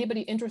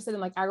 anybody interested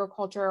in like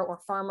agriculture or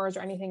farmers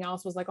or anything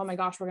else was like, oh my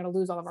gosh, we're going to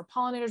lose all of our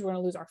pollinators. We're going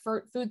to lose our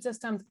food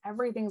systems.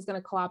 Everything's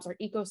going to collapse. Our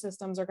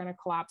ecosystems are going to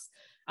collapse.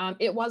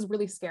 It was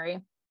really scary.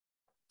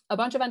 A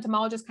bunch of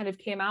entomologists kind of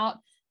came out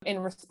in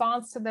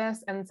response to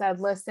this and said,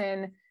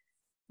 listen,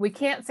 we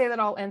can't say that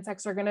all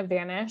insects are going to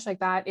vanish.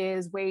 Like that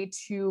is way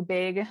too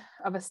big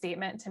of a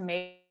statement to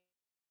make,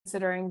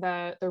 considering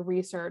the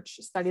research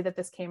study that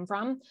this came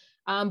from.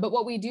 But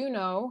what we do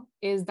know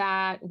is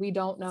that we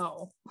don't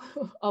know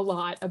a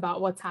lot about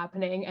what's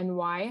happening and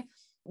why.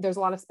 There's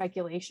a lot of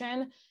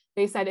speculation.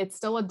 They said it's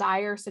still a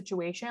dire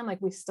situation. Like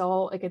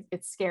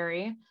it's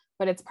scary,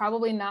 but it's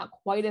probably not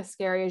quite as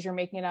scary as you're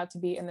making it out to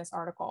be in this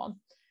article.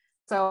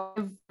 So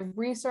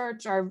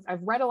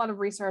I've read a lot of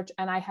research,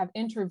 and I have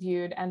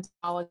interviewed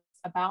entomologists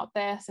about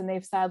this, and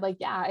they've said like,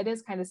 yeah, it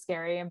is kind of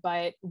scary,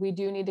 but we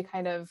do need to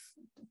kind of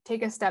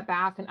take a step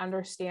back and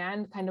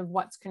understand kind of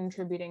what's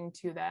contributing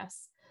to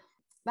this.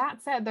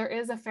 That said, there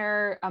is a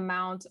fair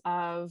amount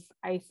of,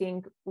 I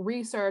think,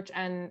 research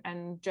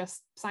and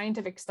just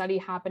scientific study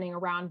happening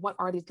around what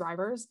are these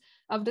drivers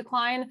of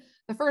decline.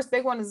 The first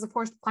big one is, of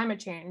course, climate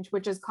change,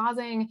 which is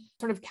causing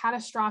sort of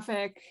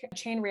catastrophic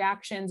chain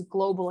reactions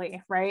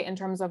globally, right? In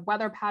terms of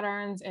weather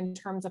patterns, in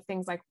terms of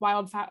things like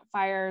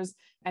wildfires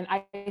and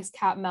ice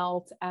cap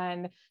melt,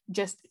 and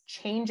just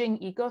changing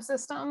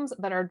ecosystems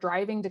that are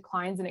driving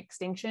declines and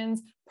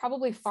extinctions,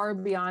 probably far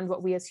beyond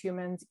what we as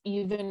humans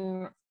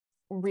even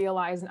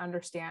realize and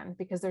understand,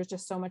 because there's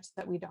just so much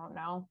that we don't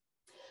know.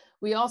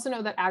 We also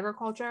know that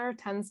agriculture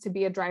tends to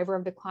be a driver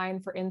of decline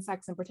for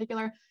insects in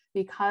particular,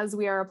 because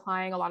we are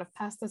applying a lot of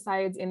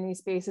pesticides in these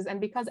spaces, and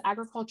because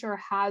agriculture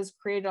has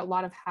created a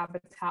lot of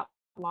habitat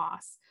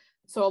loss.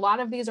 So a lot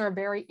of these are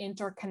very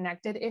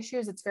interconnected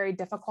issues. It's very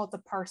difficult to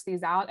parse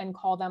these out and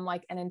call them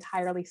like an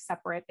entirely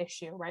separate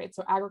issue, right?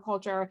 So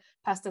agriculture,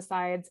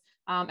 pesticides,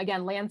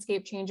 again,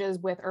 landscape changes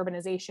with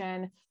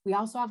urbanization. We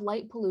also have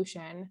light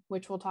pollution,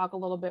 which we'll talk a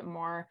little bit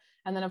more.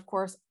 And then of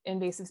course,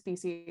 invasive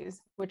species,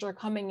 which are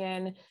coming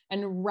in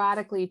and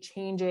radically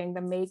changing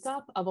the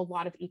makeup of a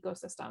lot of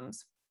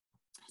ecosystems.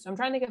 So I'm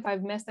trying to think if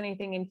I've missed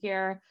anything in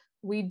here.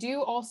 We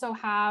do also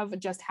have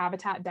just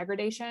habitat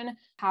degradation,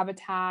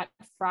 habitat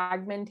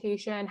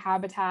fragmentation,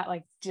 habitat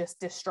like just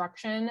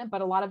destruction,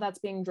 but a lot of that's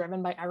being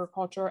driven by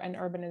agriculture and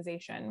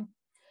urbanization.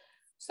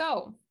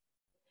 So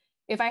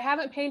if I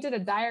haven't painted a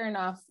dire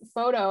enough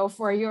photo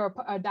for you, or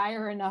a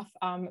dire enough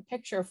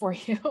picture for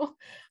you,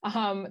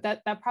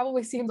 that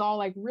probably seems all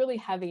like really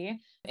heavy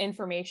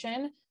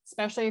information,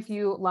 especially if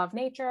you love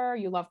nature,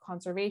 you love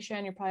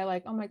conservation. You're probably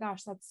like, oh my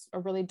gosh, that's a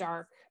really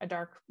dark,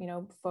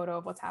 photo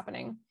of what's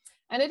happening.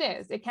 And it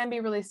is, it can be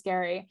really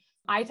scary.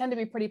 I tend to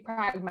be pretty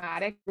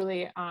pragmatic,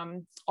 really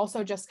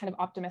also just kind of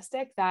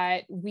optimistic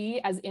that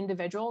we as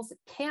individuals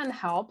can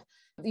help.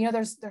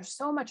 There's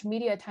so much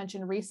media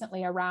attention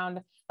recently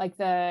around like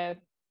the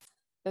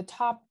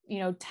top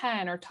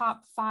 10 or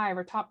top 5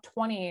 or top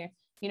 20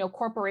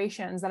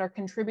 corporations that are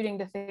contributing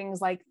to things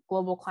like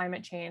global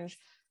climate change.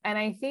 And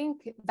I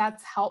think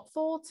that's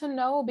helpful to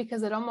know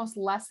because it almost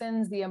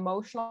lessens the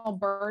emotional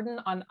burden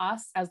on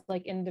us as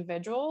like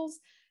individuals,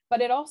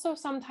 but it also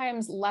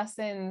sometimes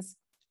lessens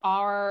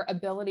our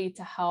ability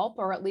to help,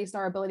 or at least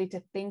our ability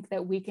to think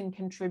that we can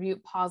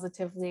contribute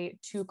positively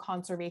to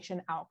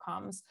conservation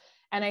outcomes.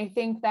 And I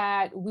think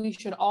that we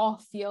should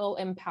all feel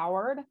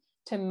empowered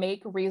to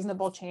make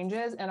reasonable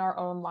changes in our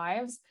own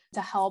lives to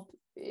help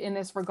in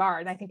this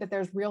regard. And I think that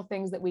there's real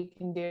things that we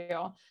can do.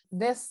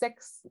 This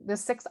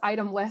six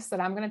item list that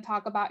I'm going to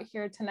talk about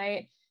here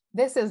tonight,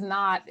 this is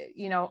not,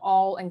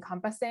 all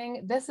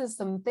encompassing. This is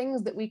some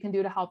things that we can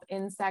do to help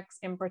insects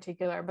in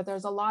particular, but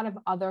there's a lot of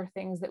other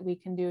things that we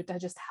can do to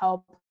just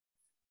help,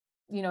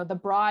 the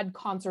broad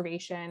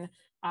conservation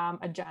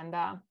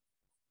agenda.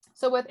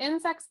 So with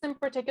insects in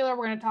particular,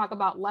 we're going to talk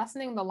about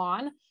lessening the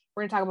lawn.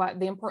 We're going to talk about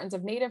the importance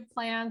of native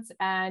plants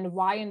and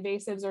why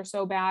invasives are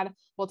so bad.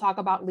 We'll talk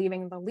about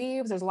leaving the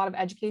leaves. There's a lot of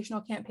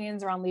educational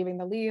campaigns around leaving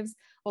the leaves.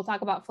 We'll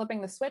talk about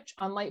flipping the switch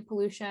on light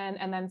pollution.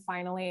 And then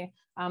finally,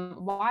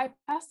 why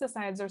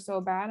pesticides are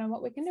so bad and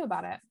what we can do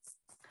about it.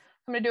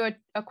 I'm going to do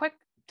a quick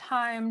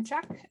time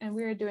check, and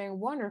we're doing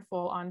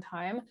wonderful on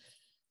time.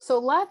 So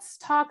let's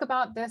talk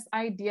about this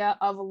idea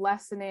of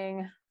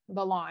lessening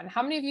the lawn.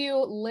 How many of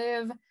you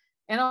live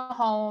in a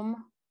home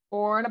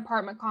or an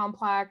apartment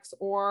complex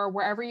or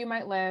wherever you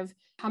might live?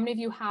 How many of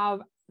you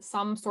have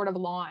some sort of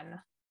lawn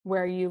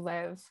where you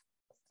live?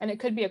 And it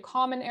could be a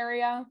common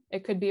area.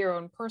 It could be your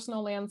own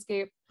personal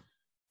landscape.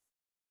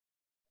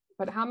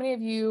 But how many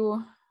of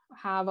you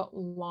have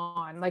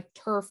lawn, like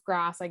turf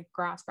grass, like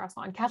grass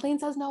lawn? Kathleen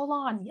says no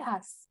lawn.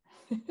 Yes.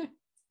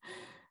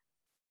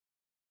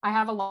 I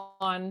have a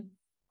lawn.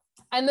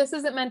 And this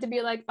isn't meant to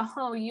be like,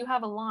 oh, you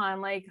have a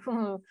lawn. Like,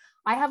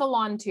 I have a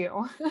lawn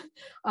too,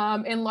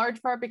 in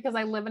large part because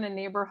I live in a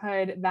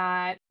neighborhood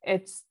that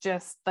it's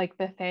just like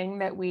the thing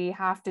that we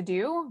have to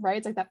do, right?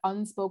 It's like that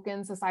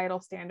unspoken societal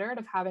standard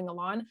of having a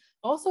lawn.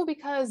 Also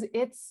because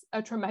it's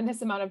a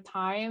tremendous amount of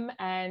time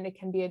and it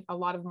can be a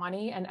lot of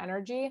money and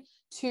energy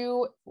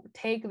to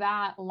take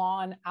that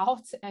lawn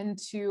out and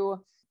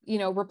to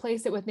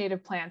replace it with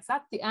native plants.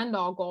 That's the end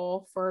all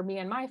goal for me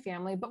and my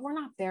family, but we're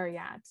not there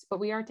yet.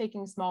 But we are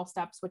taking small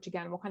steps, which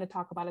again, we'll kind of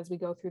talk about as we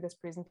go through this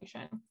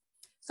presentation.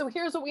 So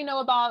here's what we know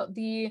about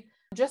the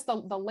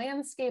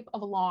landscape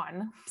of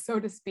lawn, so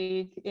to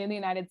speak, in the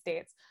United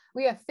States.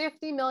 We have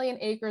 50 million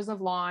acres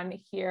of lawn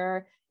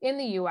here in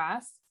the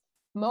US.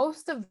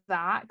 Most of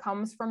that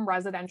comes from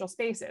residential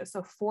spaces.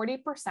 So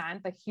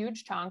 40%, the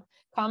huge chunk,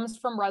 comes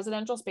from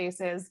residential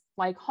spaces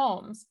like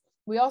homes.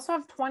 We also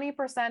have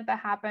 20% that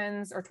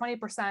happens, or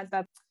 20%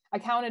 that's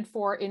accounted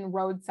for in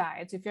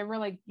roadsides. If you're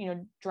ever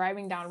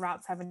driving down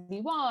Route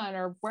 71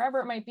 or wherever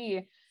it might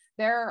be,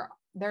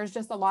 there's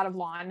just a lot of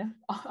lawn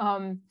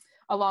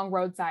along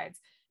roadsides.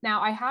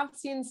 Now, I have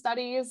seen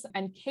studies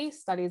and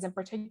case studies in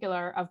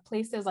particular of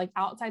places like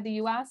outside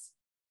the US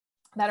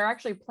that are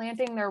actually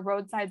planting their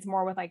roadsides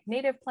more with like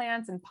native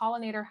plants and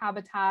pollinator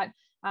habitat,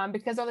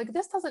 because they're like,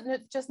 this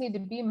doesn't just need to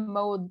be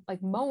mown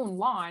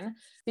lawn,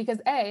 because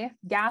A,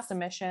 gas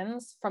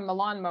emissions from the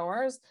lawn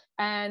mowers,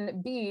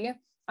 and B,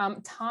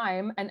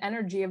 time and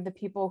energy of the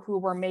people who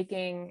were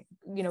making,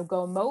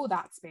 go mow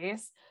that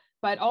space,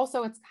 but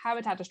also it's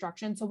habitat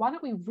destruction. So why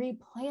don't we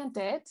replant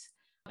it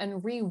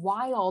and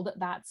rewild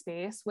that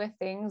space with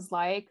things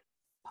like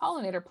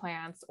pollinator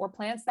plants or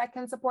plants that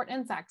can support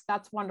insects?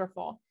 That's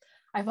wonderful.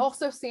 I've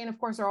also seen, of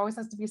course, there always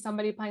has to be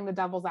somebody playing the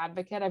devil's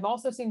advocate. I've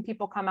also seen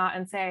people come out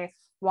and say,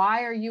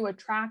 why are you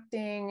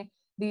attracting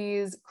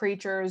these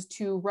creatures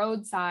to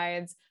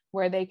roadsides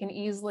where they can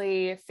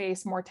easily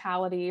face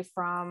mortality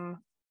from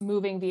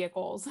moving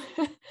vehicles?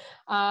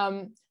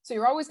 So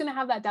you're always going to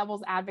have that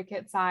devil's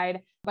advocate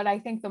side, but I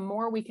think the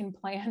more we can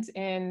plant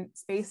in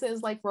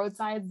spaces like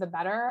roadsides, the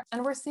better.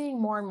 And we're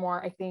seeing more and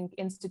more, I think,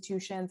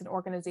 institutions and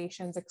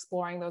organizations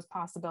exploring those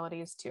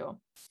possibilities too.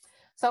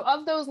 So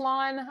of those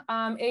lawn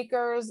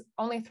acres,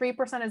 only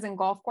 3% is in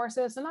golf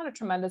courses. So not a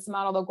tremendous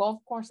amount, although golf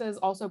courses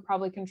also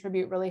probably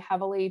contribute really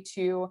heavily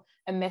to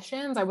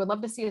emissions. I would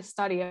love to see a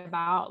study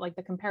about like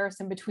the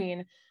comparison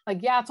between like,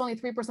 yeah, it's only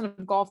 3%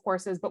 of golf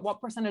courses, but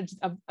what percentage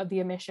of the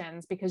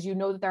emissions, because you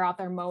know that they're out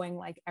there mowing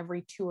like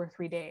every 2 or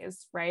 3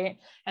 days, right?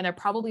 And they're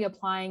probably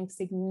applying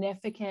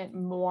significant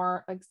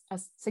more, like a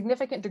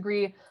significant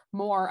degree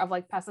more of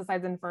like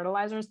pesticides and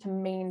fertilizers to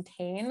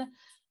maintain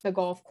the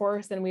golf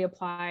course than we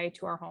apply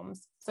to our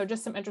homes. So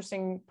just some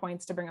interesting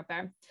points to bring up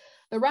there.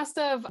 The rest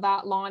of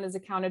that lawn is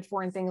accounted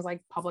for in things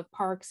like public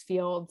parks,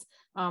 fields,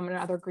 and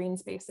other green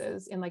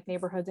spaces in like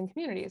neighborhoods and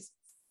communities.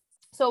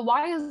 So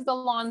why is the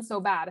lawn so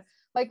bad?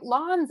 Like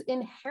lawns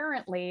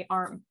inherently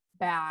aren't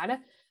bad,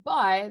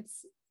 but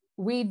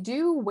we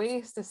do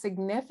waste a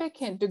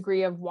significant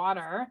degree of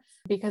water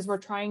because we're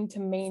trying to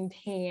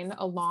maintain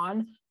a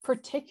lawn,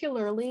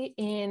 particularly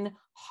in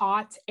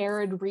hot,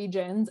 arid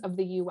regions of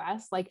the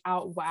US, like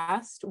out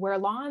west, where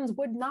lawns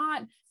would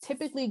not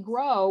typically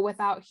grow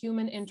without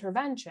human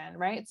intervention,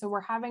 right? So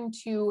we're having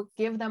to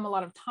give them a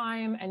lot of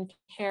time and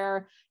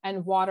care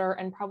and water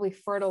and probably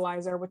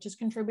fertilizer, which is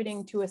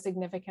contributing to a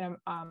significant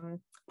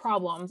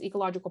problems,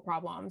 ecological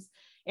problems.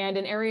 And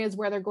in areas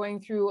where they're going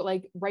through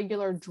like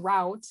regular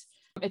drought,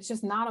 it's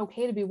just not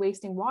okay to be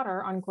wasting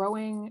water on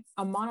growing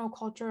a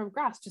monoculture of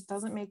grass. Just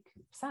doesn't make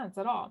sense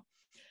at all.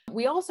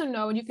 We also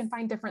know, and you can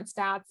find different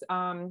stats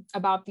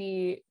about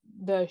the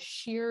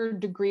sheer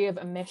degree of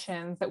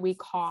emissions that we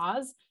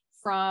cause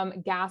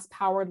from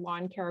gas-powered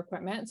lawn care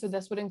equipment. So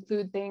this would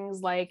include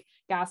things like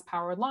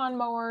gas-powered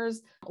lawnmowers,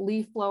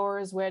 leaf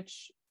blowers,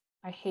 which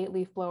I hate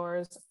leaf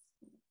blowers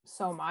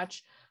so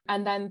much.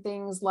 And then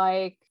things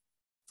like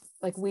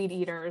weed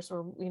eaters,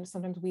 or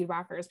sometimes weed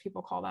whackers,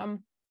 people call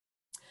them.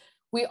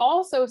 We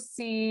also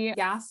see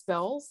gas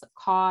spills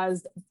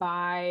caused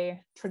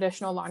by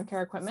traditional lawn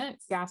care equipment,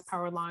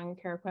 gas-powered lawn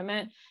care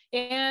equipment.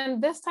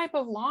 And this type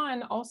of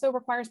lawn also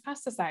requires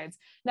pesticides.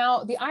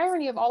 Now, the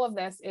irony of all of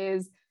this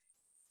is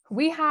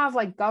we have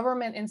like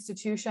government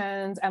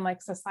institutions and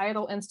like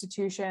societal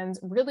institutions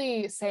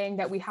really saying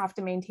that we have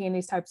to maintain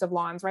these types of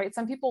lawns, right?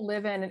 Some people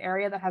live in an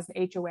area that has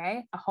an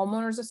HOA, a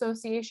homeowners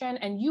association,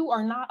 and you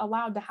are not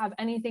allowed to have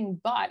anything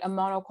but a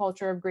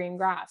monoculture of green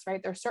grass, right?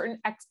 There are certain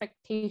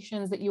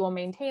expectations that you will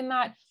maintain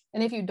that.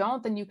 And if you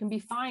don't, then you can be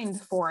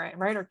fined for it,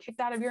 right? Or kicked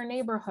out of your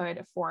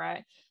neighborhood for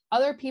it.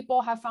 Other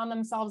people have found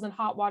themselves in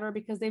hot water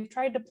because they've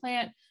tried to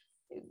plant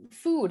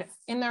food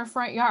in their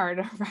front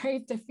yard,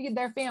 right, to feed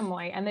their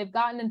family, and they've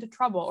gotten into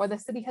trouble, or the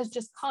city has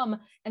just come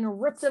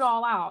and ripped it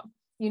all out,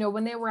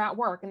 when they were at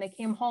work and they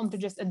came home to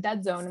just a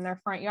dead zone in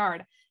their front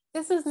yard.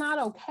 This is not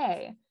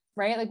okay,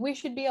 right? Like we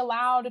should be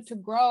allowed to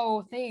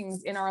grow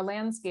things in our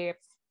landscape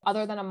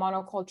other than a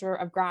monoculture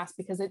of grass,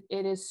 because it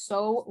is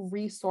so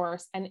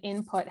resource and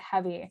input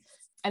heavy,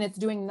 and it's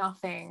doing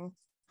nothing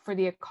for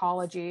the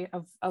ecology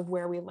of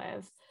where we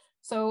live.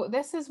 So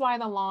this is why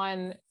the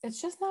lawn,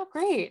 it's just not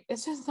great.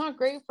 It's just not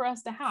great for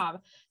us to have.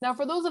 Now,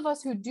 for those of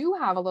us who do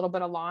have a little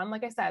bit of lawn,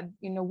 like I said,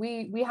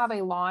 we have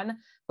a lawn,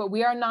 but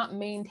we are not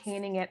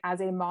maintaining it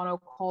as a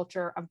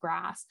monoculture of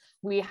grass.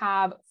 We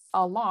have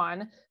a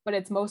lawn, but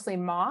it's mostly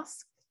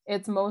moss.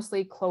 It's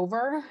mostly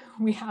clover.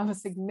 We have a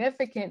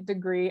significant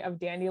degree of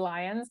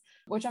dandelions,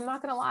 which I'm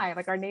not going to lie,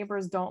 like our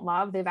neighbors don't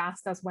love. They've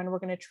asked us when we're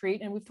going to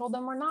treat, and we've told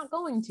them we're not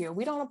going to.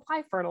 We don't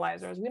apply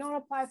fertilizers. We don't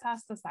apply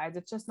pesticides.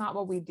 It's just not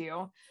what we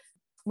do.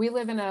 We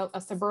live in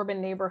a suburban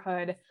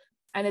neighborhood,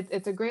 and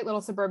it's a great little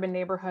suburban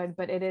neighborhood,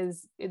 but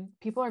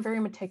people are very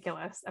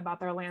meticulous about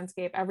their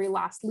landscape. Every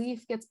last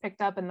leaf gets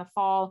picked up in the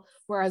fall,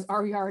 whereas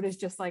our yard is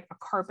just like a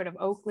carpet of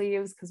oak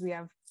leaves because we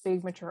have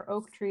big mature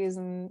oak trees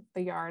in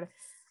the yard.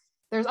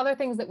 There's other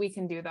things that we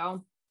can do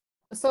though.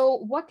 So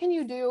what can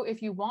you do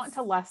if you want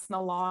to lessen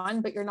the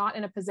lawn, but you're not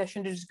in a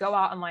position to just go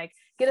out and like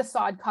get a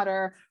sod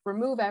cutter,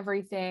 remove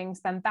everything,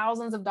 spend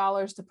thousands of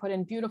dollars to put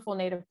in beautiful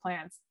native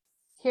plants?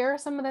 Here are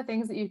some of the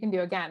things that you can do.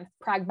 Again,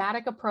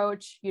 pragmatic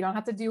approach. You don't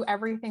have to do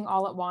everything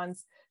all at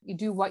once. You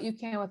do what you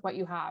can with what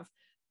you have.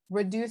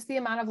 Reduce the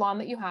amount of lawn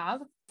that you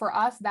have. For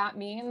us, that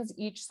means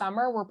each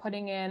summer we're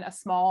putting in a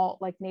small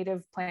like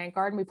native plant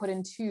garden. We put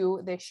in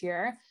 2 this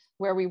year,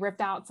 where we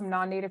ripped out some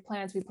non-native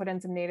plants, we put in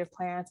some native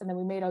plants, and then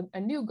we made a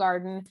new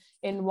garden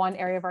in one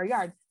area of our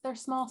yard. They're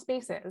small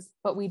spaces,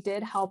 but we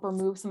did help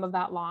remove some of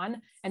that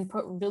lawn and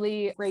put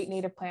really great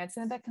native plants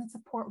in it that can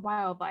support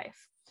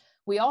wildlife.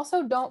 We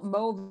also don't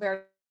mow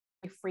very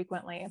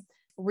frequently.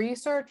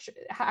 Research,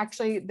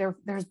 actually,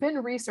 there's been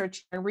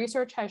research, and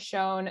research has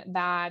shown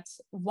that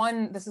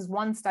this is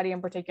one study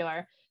in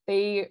particular,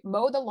 they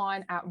mow the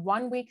lawn at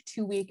 1 week,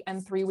 2 week,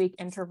 and 3 week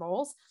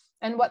intervals.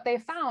 And what they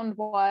found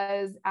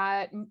was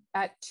at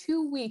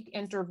 2 week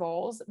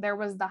intervals, there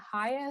was the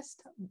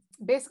highest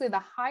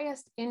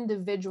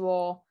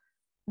individual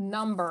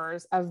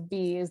numbers of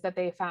bees that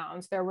they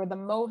found. So there were the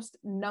most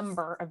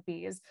number of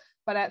bees,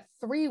 but at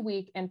 3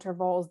 week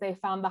intervals, they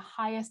found the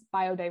highest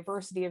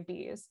biodiversity of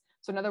bees.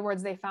 So in other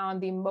words, they found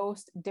the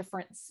most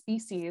different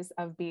species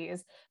of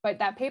bees, but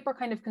that paper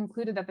kind of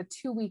concluded that the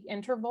 2-week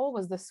interval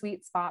was the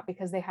sweet spot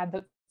because they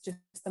had just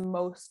the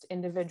most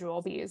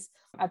individual bees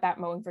at that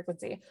mowing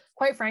frequency.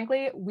 Quite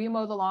frankly, we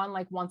mow the lawn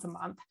like once a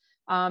month.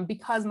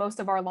 Because most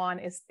of our lawn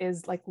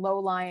is like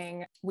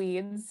low-lying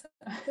weeds,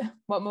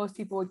 what most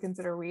people would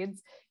consider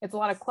weeds. It's a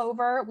lot of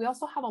clover. We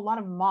also have a lot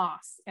of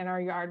moss in our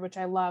yard, which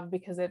I love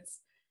because it's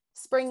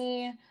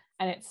springy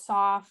and it's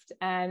soft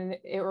and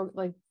it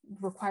like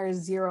requires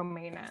zero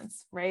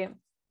maintenance, right?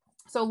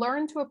 So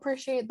learn to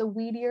appreciate the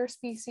weedier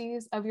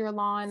species of your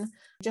lawn.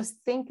 Just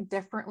think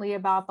differently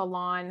about the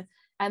lawn.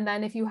 And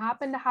then if you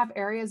happen to have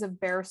areas of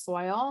bare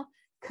soil,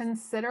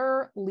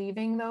 consider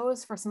leaving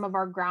those for some of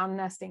our ground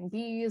nesting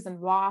bees and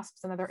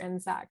wasps and other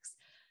insects.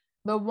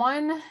 The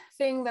one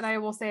thing that I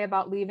will say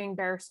about leaving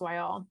bare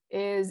soil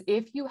is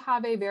if you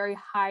have a very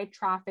high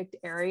trafficked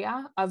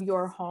area of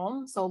your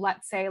home, so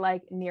let's say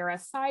like near a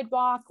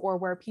sidewalk or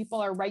where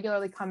people are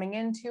regularly coming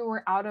into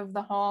or out of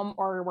the home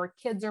or where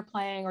kids are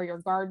playing or you're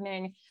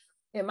gardening,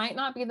 it might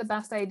not be the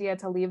best idea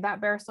to leave that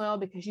bare soil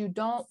because you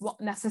don't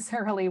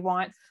necessarily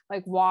want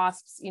like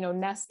wasps,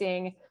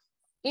 nesting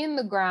in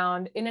the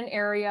ground in an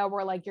area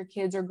where like your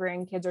kids or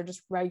grandkids are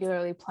just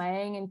regularly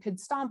playing and could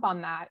stomp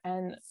on that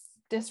and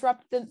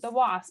disrupt the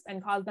wasp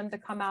and cause them to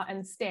come out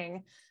and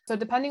sting. So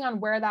depending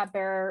on where that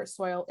bare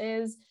soil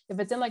is,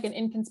 if it's in like an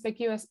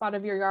inconspicuous spot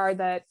of your yard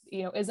that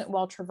isn't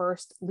well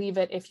traversed, leave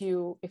it if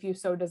you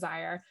so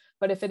desire.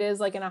 But if it is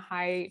like in a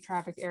high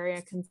traffic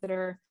area,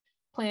 consider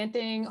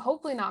planting,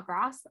 hopefully not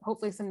grass,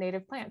 hopefully some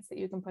native plants that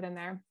you can put in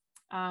there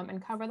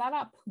and cover that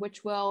up,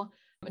 which will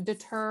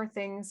deter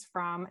things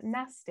from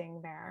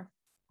nesting there.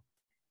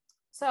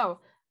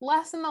 So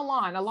less in the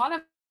lawn, a lot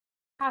of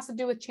has to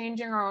do with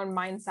changing our own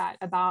mindset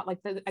about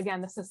like the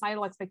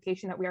societal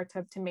expectation that we are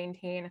to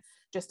maintain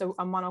just a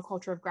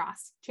monoculture of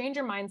grass. Change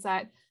your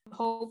mindset,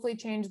 hopefully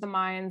change the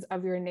minds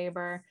of your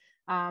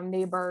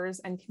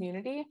neighbors and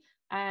community.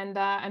 And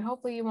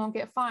hopefully you won't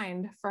get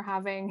fined for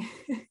having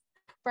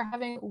for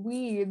having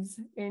weeds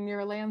in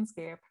your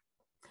landscape.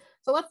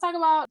 So let's talk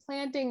about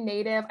planting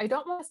native. I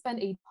don't want to spend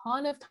a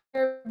ton of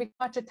time,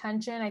 much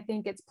attention. I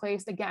think it's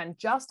placed again,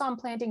 just on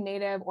planting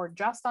native or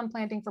just on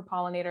planting for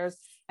pollinators.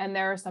 And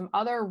there are some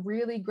other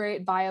really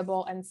great,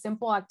 viable and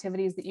simple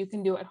activities that you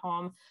can do at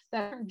home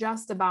that are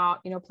just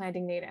about,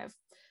 planting native.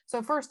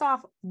 So first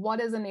off,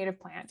 what is a native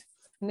plant?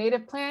 A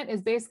native plant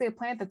is basically a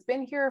plant that's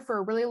been here for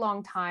a really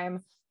long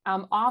time.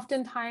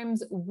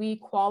 Oftentimes we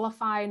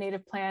qualify a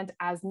native plant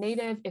as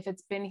native if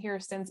it's been here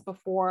since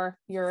before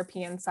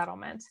European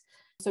settlement.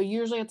 So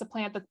usually it's a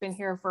plant that's been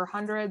here for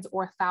hundreds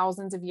or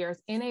thousands of years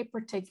in a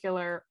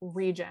particular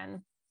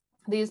region.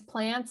 These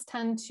plants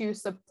tend to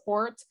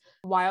support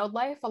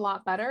wildlife a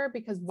lot better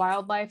because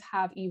wildlife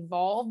have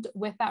evolved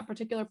with that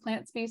particular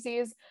plant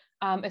species,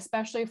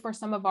 especially for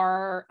some of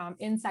our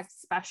insect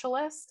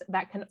specialists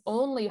that can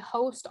only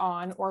host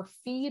on or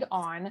feed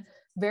on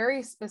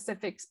very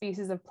specific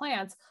species of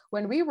plants.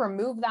 When we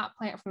remove that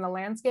plant from the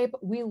landscape,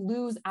 we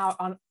lose out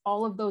on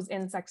all of those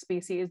insect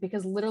species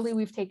because literally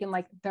we've taken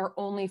like their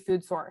only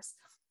food source.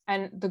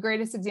 And the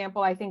greatest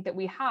example I think that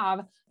we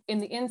have in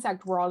the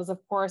insect world is, of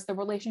course, the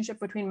relationship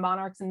between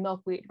monarchs and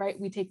milkweed, right?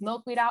 We take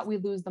milkweed out, we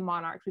lose the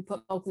monarchs. We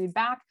put milkweed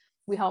back,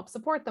 we help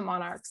support the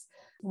monarchs.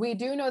 We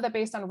do know that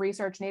based on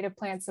research, native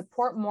plants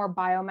support more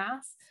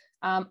biomass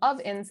of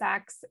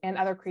insects and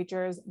other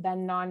creatures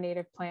than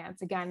non-native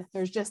plants. Again,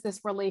 there's just this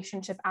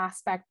relationship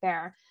aspect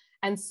there.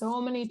 And so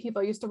many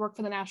people, I used to work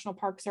for the National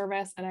Park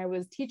Service and I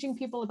was teaching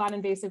people about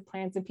invasive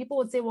plants and people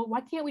would say, well,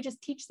 why can't we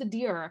just teach the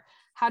deer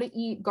how to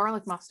eat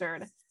garlic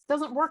mustard? It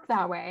doesn't work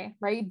that way,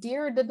 right?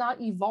 Deer did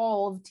not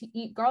evolve to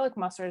eat garlic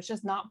mustard. It's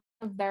just not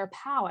of their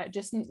palate.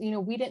 Just,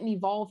 we didn't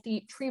evolve to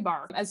eat tree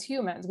bark as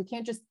humans. We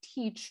can't just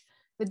teach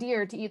the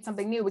deer to eat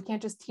something new. We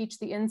can't just teach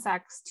the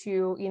insects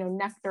to,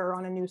 nectar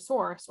on a new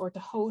source or to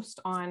host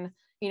on,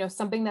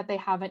 something that they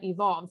haven't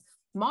evolved.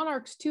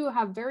 Monarchs too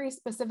have very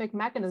specific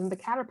mechanisms, the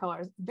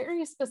caterpillars,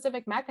 very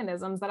specific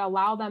mechanisms that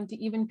allow them to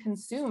even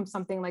consume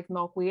something like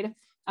milkweed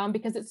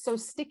because it's so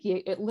sticky.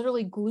 It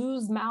literally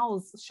glues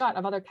mouths shut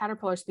of other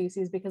caterpillar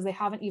species because they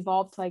haven't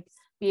evolved to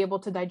be able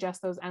to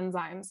digest those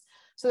enzymes.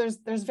 So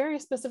there's very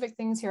specific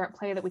things here at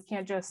play that we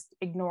can't just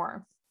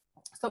ignore.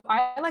 So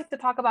I like to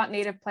talk about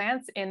native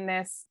plants in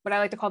this, what I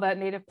like to call the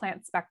native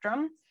plant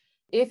spectrum.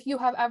 If you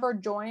have ever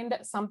joined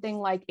something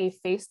like a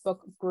Facebook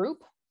group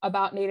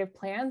about native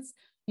plants,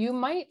 you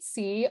might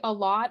see a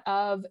lot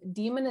of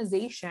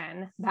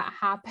demonization that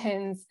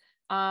happens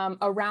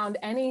around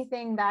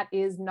anything that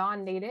is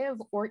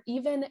non-native or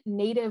even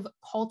native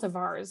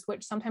cultivars,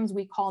 which sometimes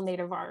we call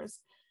nativars.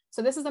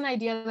 So this is an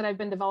idea that I've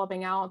been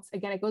developing out.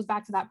 Again, it goes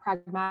back to that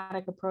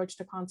pragmatic approach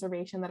to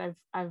conservation that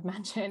I've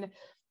mentioned.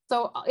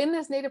 So in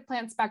this native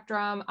plant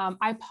spectrum,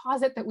 I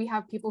posit that we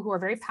have people who are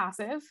very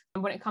passive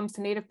when it comes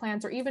to native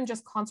plants or even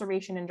just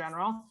conservation in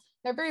general.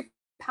 They're very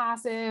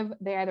passive.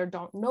 They either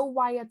don't know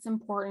why it's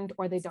important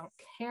or they don't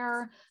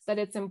care that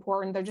it's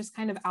important. They're just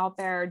kind of out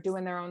there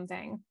doing their own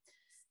thing.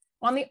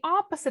 On the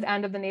opposite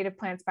end of the native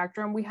plant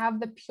spectrum, we have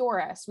the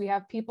purists. We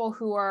have people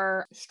who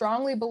are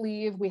strongly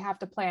believe we have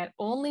to plant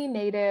only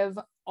native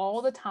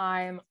all the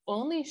time,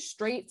 only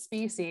straight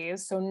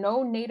species. So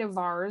no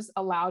nativars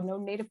allowed, no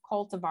native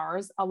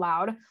cultivars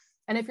allowed.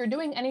 And if you're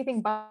doing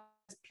anything but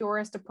this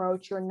purist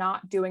approach, you're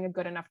not doing a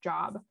good enough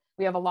job.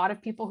 We have a lot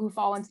of people who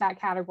fall into that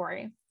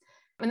category.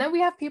 And then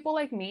we have people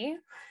like me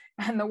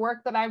and the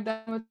work that I've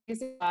done with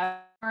these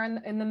are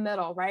in the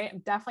middle, right? I'm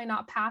definitely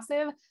not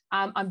passive.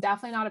 I'm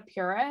definitely not a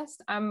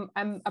purist. I'm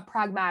a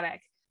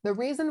pragmatic. The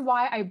reason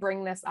why I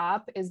bring this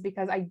up is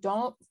because I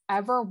don't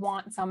ever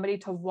want somebody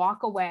to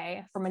walk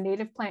away from a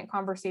native plant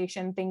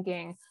conversation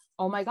thinking,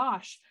 oh my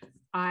gosh,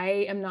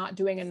 I am not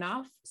doing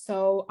enough,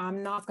 so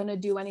I'm not going to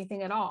do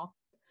anything at all.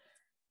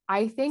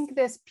 I think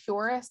this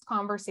purist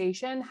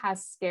conversation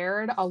has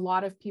scared a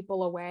lot of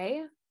people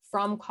away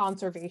from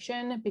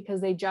conservation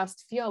because they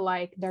just feel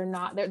like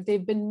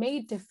they've been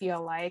made to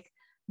feel like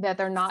that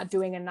they're not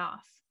doing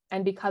enough.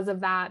 And because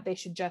of that, they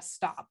should just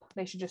stop.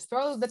 They should just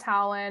throw the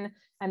towel in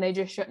and they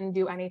just shouldn't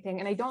do anything.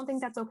 And I don't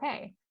think that's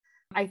okay.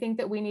 I think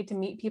that we need to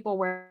meet people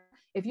where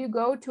if you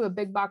go to a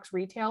big box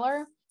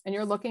retailer and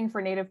you're looking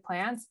for native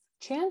plants,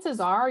 chances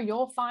are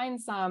you'll find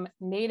some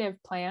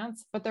native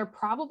plants, but they're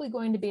probably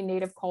going to be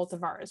native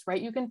cultivars,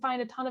 right? You can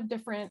find a ton of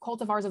different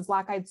cultivars of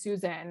black-eyed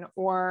Susan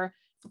or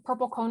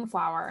purple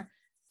coneflower.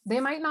 They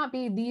might not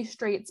be the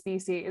straight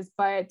species,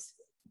 but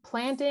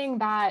planting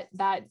that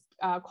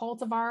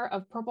cultivar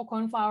of purple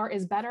coneflower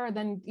is better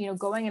than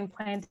going and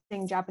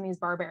planting Japanese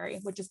barberry,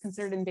 which is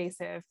considered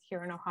invasive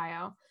here in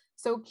Ohio.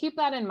 So keep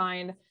that in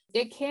mind.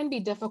 It can be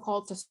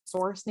difficult to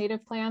source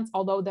native plants,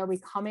 although they're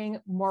becoming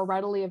more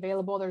readily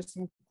available. There's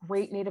some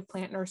great native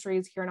plant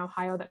nurseries here in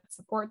Ohio that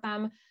support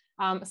them.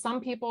 Some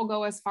people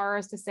go as far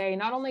as to say,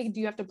 not only do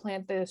you have to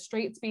plant the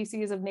straight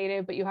species of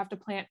native, but you have to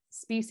plant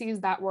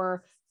species that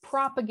were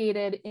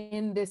propagated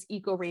in this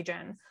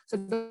ecoregion. So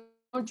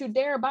don't you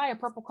dare buy a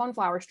purple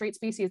coneflower straight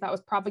species that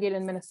was propagated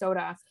in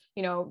Minnesota,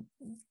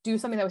 do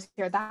something that was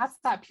here. That's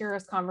that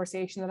purist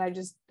conversation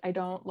that I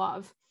don't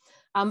love.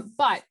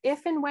 But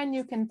if and when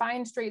you can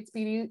find straight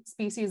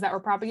species that were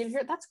propagated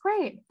here, that's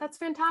great. That's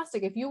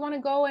fantastic. If you want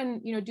to go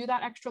and do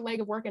that extra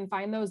leg of work and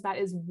find those, that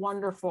is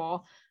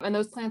wonderful. And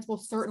those plants will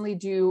certainly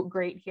do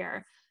great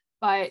here.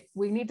 But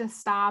we need to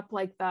stop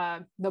like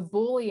the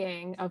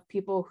bullying of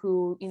people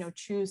who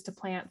choose to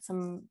plant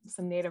some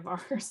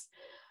nativars.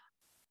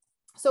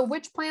 So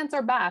which plants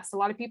are best? A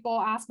lot of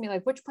people ask me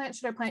like, which plant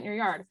should I plant in your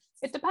yard?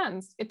 It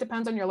depends. It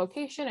depends on your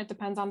location. It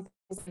depends on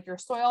things like your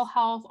soil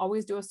health.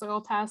 Always do a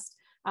soil test.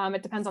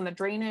 It depends on the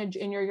drainage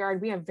in your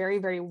yard. We have very,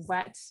 very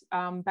wet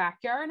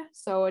backyard.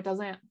 So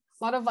a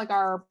lot of like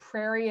our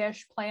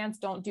prairie-ish plants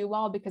don't do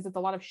well because it's a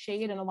lot of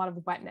shade and a lot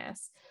of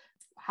wetness.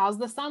 How's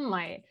the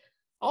sunlight?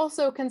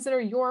 Also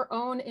consider your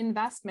own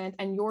investment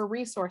and your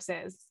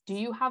resources. Do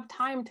you have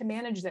time to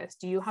manage this?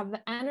 Do you have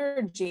the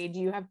energy? Do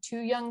you have 2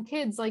 young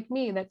kids like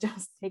me that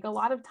just take a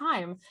lot of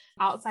time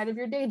outside of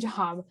your day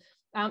job?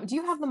 Do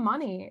you have the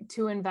money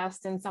to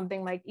invest in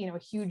something like, a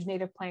huge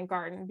native plant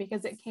garden?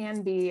 Because it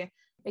can be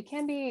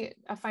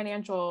a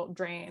financial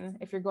drain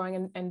if you're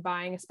going and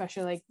buying,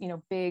 especially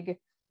like, big,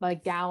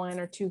 like gallon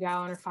or 2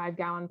 gallon or 5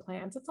 gallon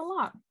plants. It's a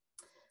lot,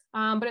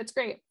 but it's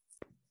great.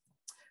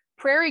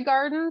 Prairie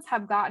gardens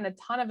have gotten a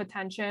ton of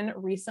attention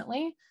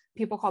recently.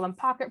 People call them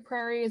pocket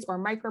prairies or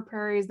micro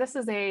prairies. This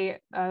is the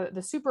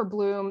super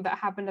bloom that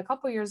happened a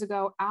couple years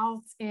ago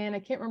out in, I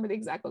can't remember the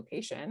exact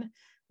location,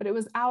 but it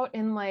was out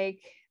in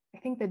like, I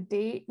think the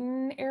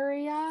Dayton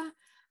area.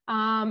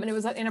 And it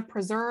was in a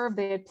preserve.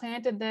 They had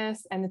planted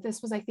this, and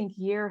this was, I think,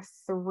 year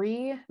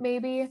 3,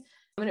 maybe.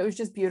 And it was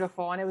just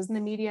beautiful. And it was in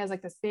the media as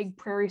like this big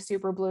prairie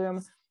super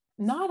bloom.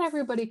 Not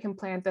everybody can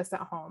plant this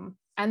at home,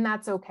 and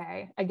that's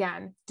okay.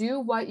 Again, do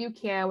what you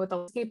can with the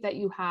landscape that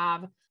you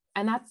have,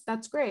 and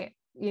that's great.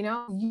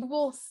 You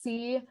will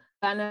see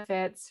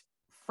benefits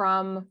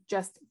from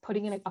just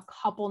putting in a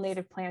couple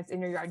native plants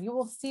in your yard. You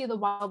will see the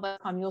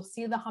wildlife come. You'll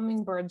see the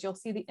hummingbirds. You'll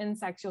see the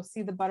insects. You'll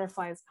see the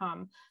butterflies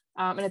come,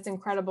 and it's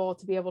incredible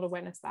to be able to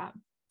witness that.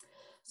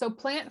 So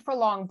plant for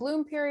long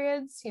bloom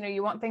periods.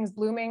 You want things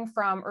blooming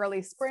from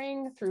early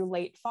spring through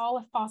late fall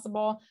if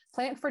possible.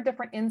 Plant for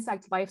different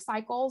insect life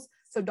cycles.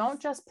 So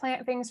don't just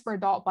plant things for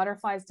adult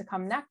butterflies to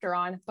come nectar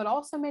on, but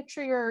also make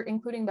sure you're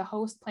including the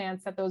host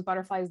plants that those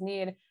butterflies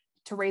need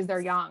to raise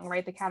their young,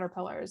 right? The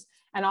caterpillars.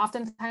 And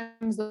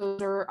oftentimes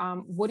those are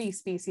woody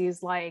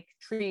species like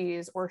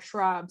trees or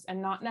shrubs,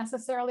 and not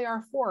necessarily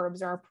our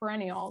forbs or our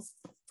perennials.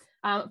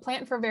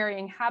 Plant for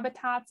varying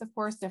habitats. Of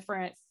course,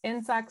 different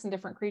insects and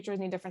different creatures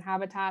need different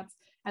habitats.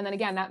 And then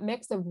again, that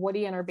mix of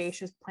woody and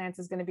herbaceous plants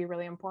is going to be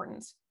really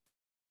important.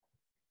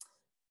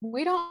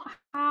 We don't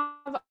have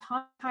a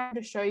ton of time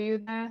to show you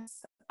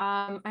this.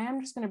 I am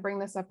just going to bring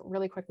this up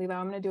really quickly though.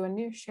 I'm going to do a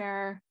new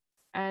share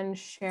and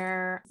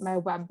share my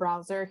web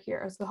browser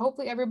here. So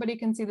hopefully everybody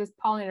can see this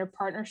pollinator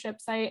partnership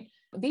site.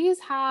 These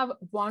have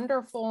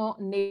wonderful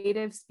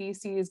native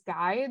species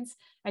guides,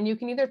 and you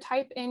can either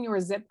type in your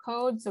zip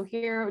code. So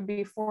here it would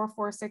be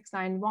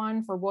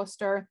 44691 for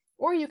Worcester,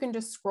 or you can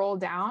just scroll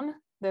down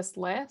this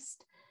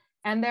list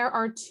And there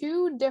are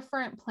two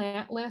different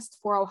plant lists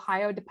for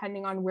Ohio,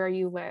 depending on where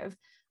you live.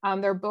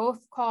 They're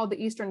both called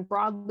the Eastern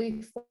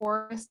Broadleaf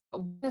Forest,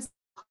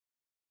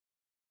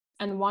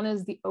 and one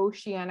is the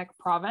Oceanic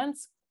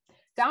Province.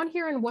 Down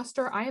here in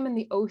Worcester, I am in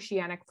the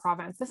Oceanic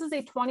Province. This is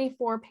a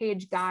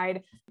 24-page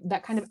guide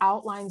that kind of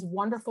outlines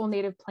wonderful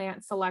native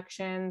plant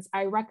selections.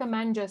 I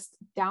recommend just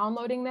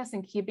downloading this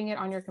and keeping it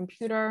on your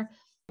computer.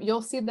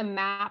 You'll see the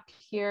map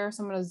here,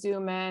 so I'm going to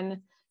zoom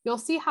in. You'll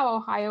see how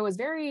Ohio is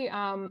very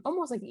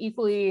almost like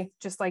equally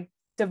just like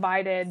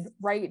divided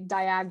right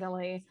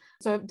diagonally.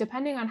 So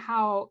depending on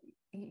how,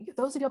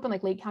 those of you up in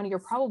like Lake County, you're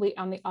probably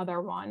on the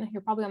other one.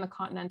 You're probably on the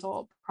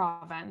Continental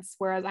Province,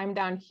 whereas I'm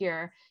down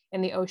here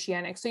in the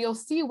Oceanic. So you'll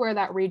see where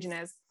that region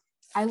is.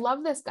 I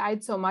love this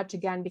guide so much,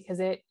 again, because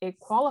it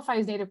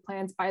qualifies native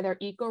plants by their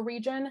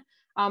ecoregion.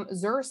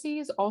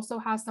 Xerces also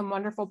has some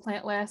wonderful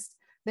plant lists.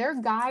 Their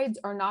guides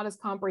are not as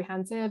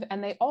comprehensive,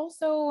 and they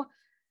also,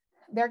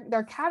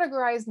 they're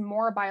categorized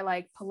more by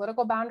like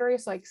political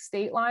boundaries, so like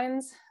state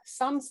lines.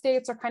 Some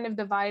states are kind of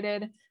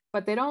divided,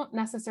 but they don't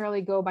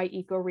necessarily go by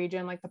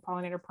ecoregion like the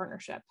Pollinator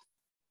Partnership.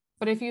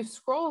 But if you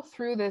scroll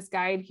through this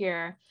guide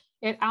here,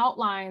 it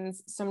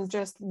outlines some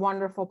just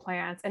wonderful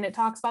plants, and it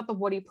talks about the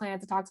woody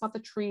plants, it talks about the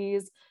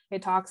trees,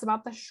 it talks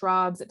about the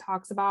shrubs, it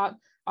talks about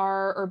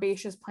our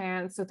herbaceous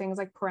plants, so things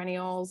like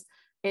perennials.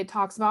 It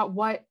talks about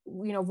what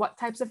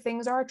types of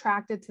things are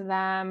attracted to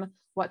them,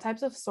 what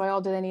types of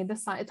soil do they need the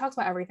sun. It talks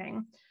about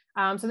everything.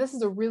 So this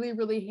is a really,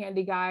 really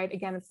handy guide.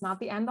 Again, it's not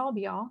the end all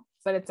be all,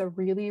 but it's a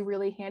really,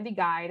 really handy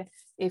guide.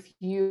 If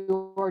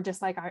you are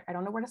just like, I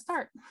don't know where to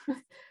start,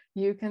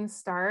 you can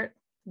start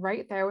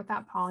right there with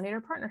that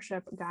Pollinator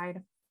Partnership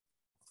guide.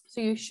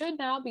 So you should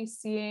now be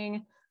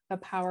seeing the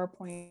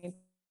PowerPoint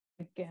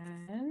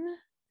again.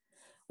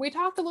 We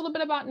talked a little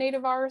bit about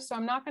nativars, so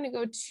I'm not going to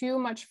go too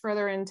much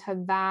further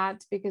into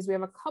that because we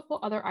have a couple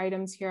other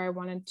items here I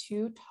wanted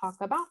to talk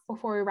about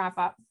before we wrap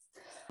up.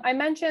 I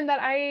mentioned that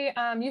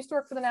I used to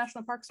work for the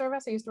National Park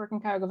Service. I used to work in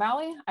Cuyahoga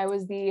Valley.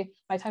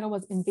 My title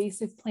was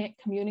invasive plant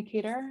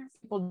communicator.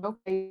 People joke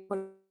I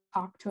would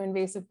talk to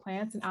invasive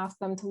plants and ask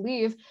them to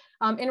leave.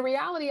 In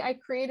reality, I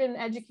created an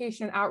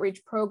education and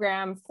outreach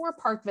program for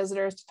park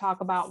visitors to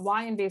talk about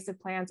why invasive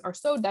plants are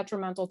so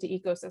detrimental to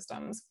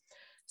ecosystems.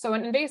 So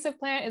an invasive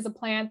plant is a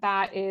plant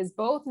that is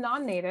both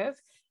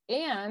non-native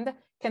and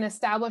can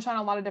establish on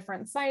a lot of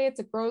different sites.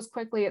 It grows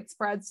quickly, it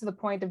spreads to the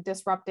point of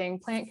disrupting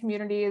plant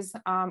communities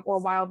or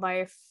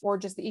wildlife or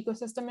just the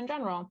ecosystem in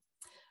general.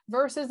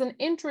 Versus an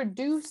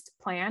introduced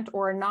plant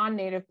or a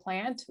non-native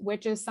plant,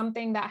 which is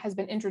something that has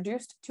been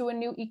introduced to a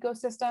new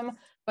ecosystem,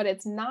 but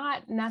it's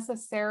not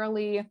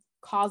necessarily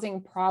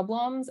causing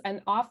problems.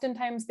 And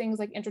oftentimes things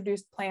like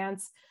introduced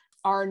plants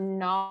are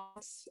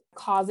not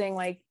causing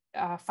like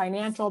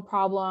financial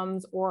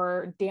problems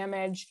or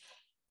damage.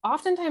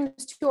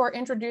 Oftentimes too, our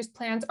introduced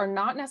plants are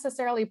not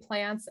necessarily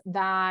plants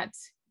that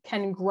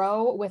can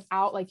grow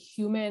without like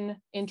human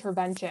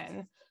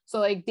intervention. So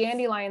like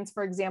dandelions,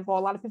 for example,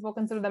 a lot of people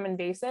consider them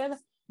invasive.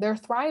 They're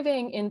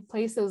thriving in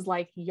places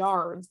like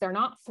yards. They're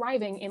not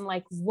thriving in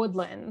like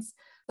woodlands.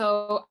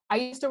 So I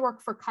used to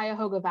work for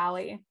Cuyahoga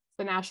Valley,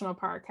 the national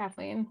park,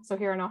 Kathleen, so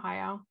here in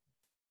Ohio.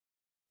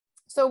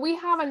 So we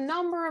have a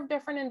number of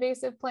different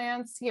invasive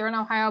plants here in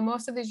Ohio.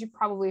 Most of these you've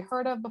probably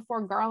heard of before: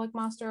 garlic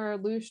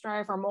mustard,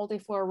 loosestrife, or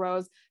multiflora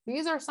rose.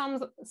 These are some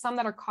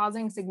that are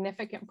causing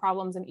significant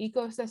problems in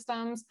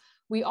ecosystems.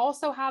 We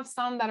also have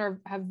some that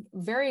have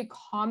very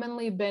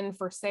commonly been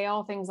for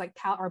sale, things like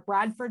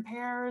Bradford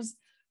pears.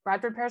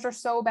 Bradford pears are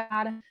so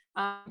bad.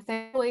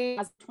 Thankfully,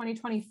 as of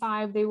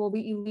 2025, they will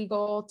be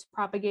illegal to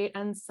propagate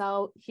and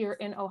sell here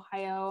in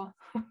Ohio.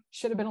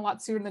 Should have been a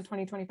lot sooner than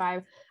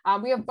 2025.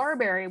 We have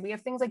barberry. We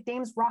have things like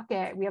Dame's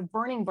Rocket. We have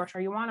burning bush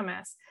or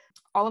euonymus.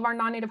 All of our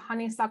non-native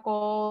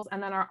honeysuckles,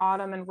 and then our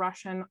autumn and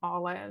Russian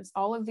olives.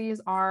 All of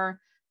these are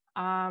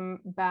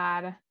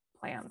bad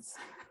plants.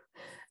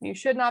 You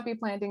should not be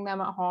planting them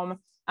at home.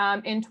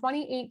 In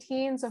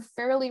 2018, so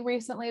fairly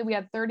recently, we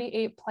had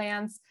 38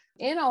 plants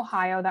in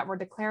Ohio that were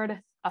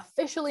declared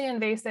officially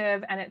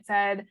invasive, and it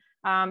said,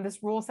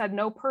 this rule said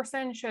no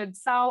person should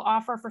sell,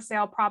 offer for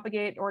sale,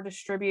 propagate, or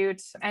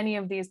distribute any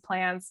of these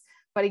plants.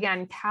 But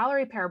again,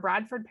 calorie pear,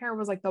 Bradford pear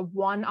was like the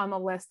one on the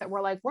list that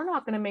we're like, we're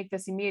not going to make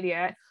this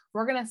immediate.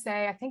 We're going to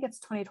say, I think it's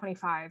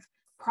 2025,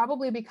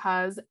 probably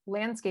because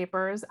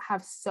landscapers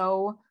have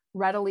so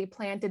readily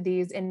planted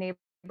these in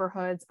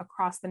neighborhoods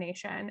across the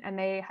nation, and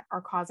they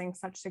are causing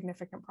such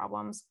significant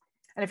problems.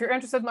 And if you're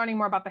interested in learning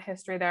more about the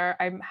history there,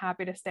 I'm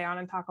happy to stay on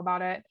and talk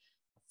about it.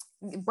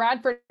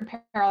 Bradford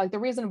pear, like the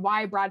reason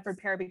why Bradford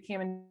pear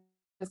became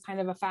is kind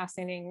of a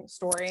fascinating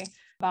story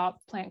about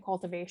plant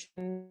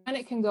cultivation, and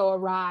it can go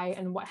awry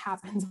and what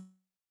happens.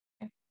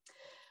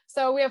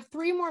 So we have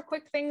three more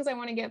quick things I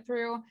want to get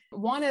through.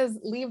 One is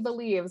leave the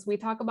leaves. We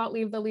talk about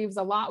leave the leaves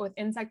a lot with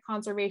insect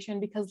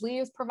conservation because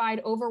leaves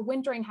provide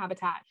overwintering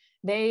habitat.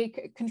 They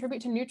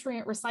contribute to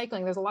nutrient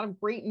recycling. There's a lot of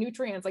great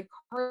nutrients like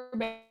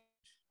carbon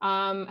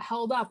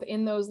held up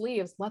in those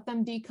leaves. Let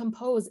them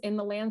decompose in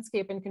the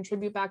landscape and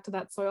contribute back to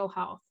that soil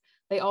health.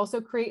 They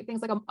also create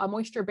things like a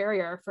moisture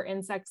barrier for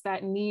insects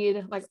that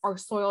need, like our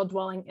soil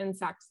dwelling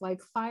insects, like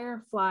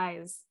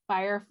fireflies.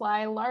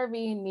 Firefly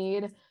larvae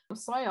need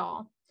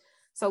soil.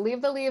 So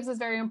Leave the Leaves is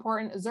very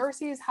important.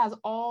 Xerces has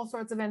all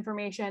sorts of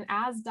information,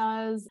 as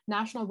does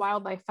National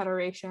Wildlife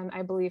Federation,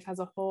 I believe, has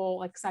a whole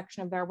like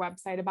section of their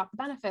website about the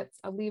benefits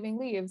of leaving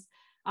leaves.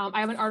 I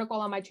have an article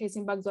on my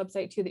Chasing Bugs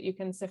website too that you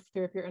can sift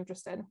through if you're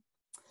interested.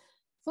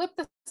 Flip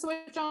the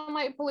switch on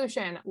light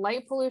pollution.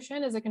 Light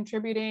pollution is a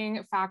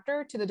contributing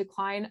factor to the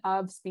decline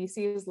of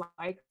species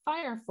like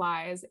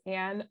fireflies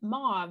and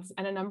moths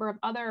and a number of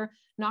other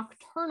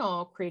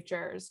nocturnal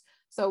creatures.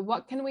 So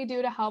what can we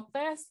do to help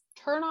this?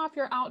 Turn off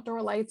your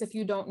outdoor lights if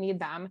you don't need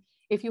them.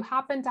 If you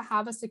happen to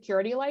have a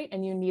security light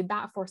and you need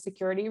that for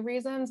security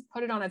reasons,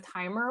 put it on a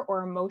timer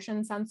or a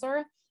motion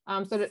sensor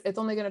so that it's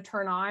only going to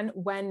turn on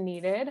when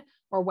needed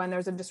or when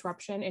there's a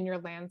disruption in your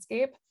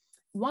landscape.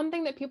 One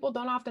thing that people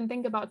don't often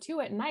think about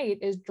too at night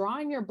is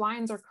drawing your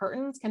blinds or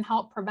curtains can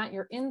help prevent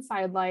your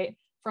inside light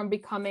from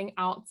becoming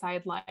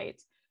outside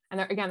light. And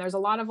there, again, there's a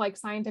lot of like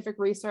scientific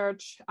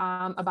research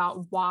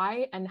about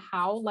why and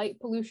how light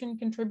pollution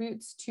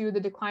contributes to the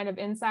decline of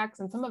insects,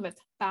 and some of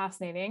it's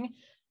fascinating.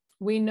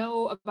 We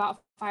know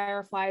about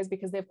fireflies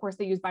because of course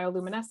they use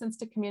bioluminescence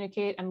to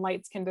communicate, and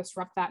lights can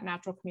disrupt that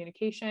natural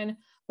communication.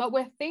 But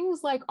with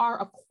things like our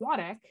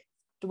aquatic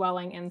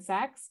dwelling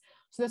insects,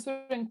 so this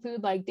would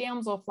include like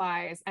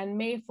damselflies and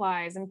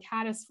mayflies and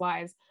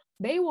caddisflies,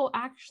 they will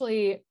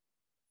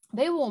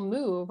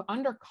move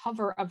under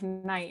cover of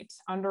night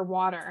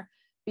underwater,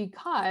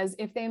 because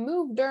if they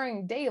move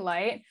during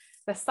daylight,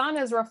 the sun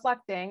is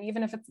reflecting,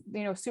 even if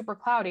it's super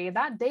cloudy,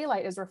 that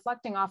daylight is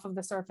reflecting off of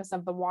the surface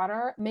of the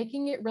water,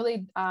 making it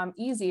really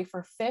easy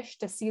for fish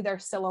to see their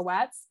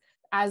silhouettes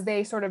as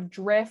they sort of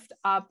drift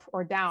up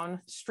or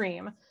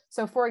downstream.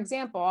 So for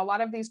example, a lot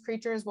of these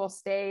creatures will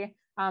stay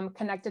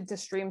connected to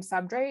stream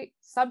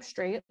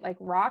substrate like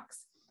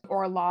rocks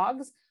or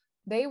logs.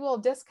 They will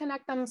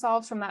disconnect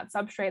themselves from that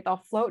substrate.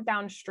 They'll float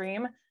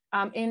downstream.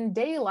 In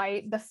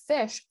daylight, the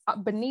fish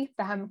beneath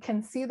them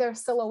can see their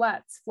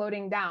silhouettes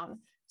floating down.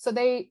 So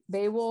they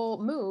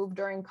will move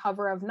during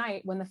cover of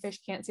night when the fish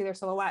can't see their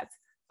silhouettes.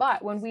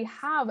 But when we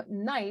have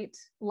light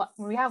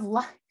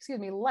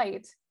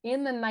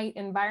in the night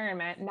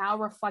environment, now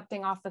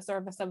reflecting off the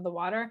surface of the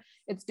water,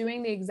 it's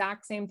doing the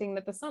exact same thing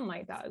that the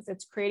sunlight does.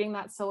 It's creating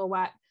that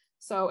silhouette.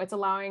 So it's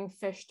allowing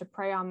fish to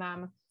prey on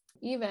them,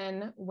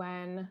 even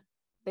when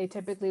they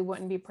typically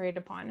wouldn't be preyed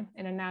upon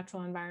in a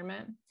natural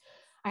environment.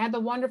 I had the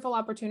wonderful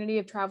opportunity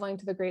of traveling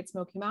to the Great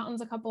Smoky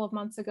Mountains a couple of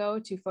months ago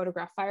to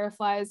photograph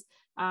fireflies.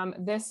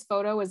 This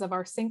photo is of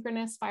our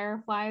synchronous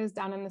fireflies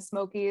down in the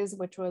Smokies,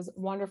 which was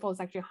wonderful.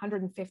 It's actually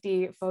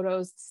 150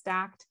 photos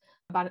stacked,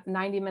 about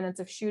 90 minutes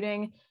of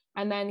shooting.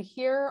 And then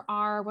here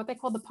are what they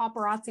call the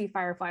paparazzi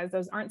fireflies.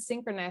 Those aren't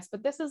synchronous,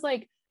 but this is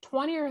like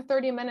 20 or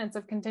 30 minutes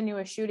of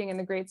continuous shooting in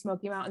the Great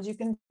Smoky Mountains. You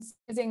can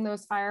see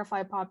those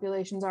firefly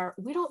populations are,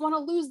 we don't want to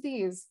lose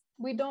these.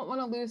 We don't want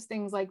to lose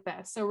things like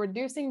this. So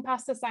reducing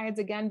pesticides,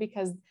 again,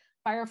 because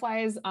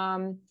fireflies,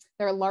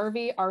 their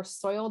larvae are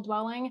soil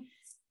dwelling.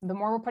 The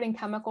more we're putting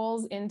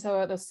chemicals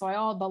into the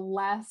soil, the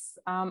less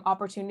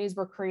opportunities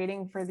we're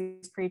creating for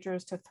these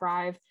creatures to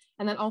thrive.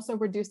 And then also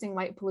reducing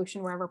light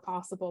pollution wherever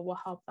possible will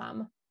help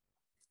them.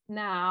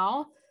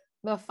 Now,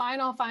 the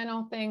final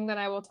thing that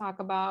I will talk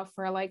about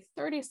for like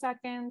 30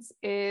 seconds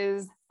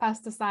is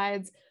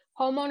pesticides.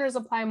 Homeowners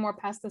apply more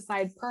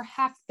pesticide per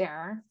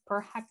hectare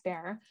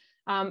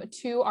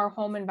to our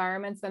home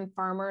environments than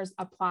farmers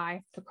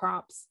apply to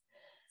crops.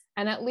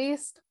 And at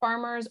least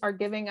farmers are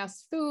giving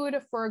us food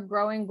for a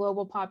growing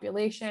global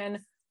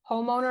population.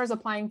 Homeowners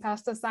applying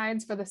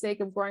pesticides for the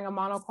sake of growing a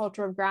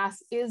monoculture of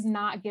grass is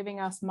not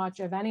giving us much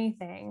of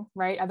anything,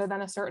 right? Other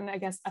than a certain, I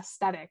guess,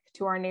 aesthetic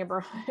to our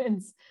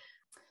neighborhoods.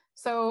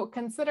 So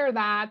consider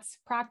that.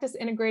 Practice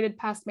integrated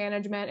pest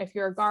management if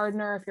you're a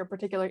gardener, if you're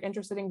particularly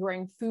interested in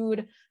growing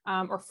food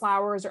or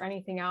flowers or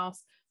anything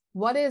else.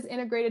 What is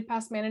integrated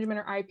pest management,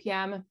 or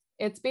IPM?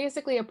 It's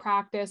basically a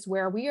practice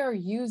where we are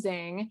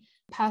using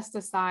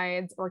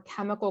pesticides or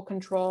chemical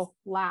control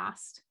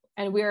last,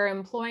 and we are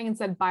employing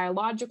instead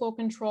biological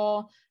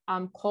control,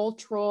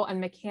 cultural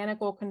and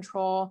mechanical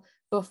control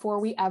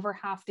before we ever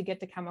have to get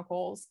to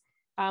chemicals.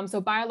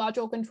 So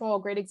biological control, a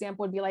great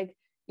example would be like,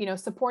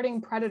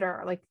 supporting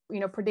predator, like,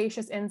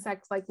 predaceous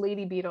insects like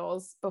lady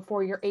beetles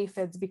before your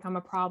aphids become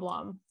a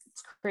problem.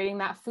 It's creating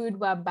that food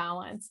web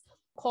balance.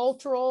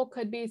 Cultural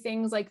could be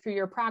things like through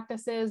your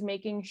practices,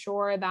 making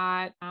sure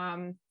that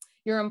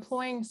you're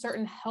employing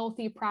certain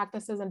healthy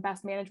practices and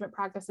pest management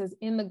practices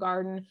in the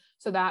garden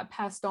so that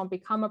pests don't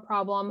become a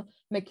problem.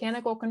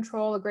 Mechanical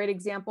control, a great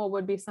example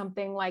would be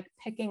something like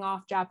picking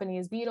off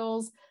Japanese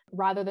beetles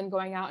rather than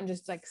going out and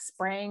just like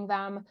spraying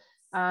them.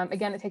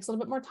 Again, it takes a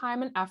little bit more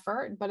time and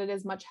effort, but it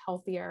is much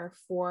healthier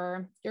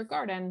for your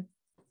garden.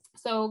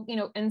 So,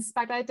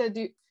 inspect.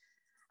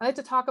 I like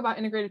to talk about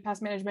integrated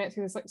pest management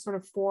through this like sort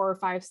of 4 or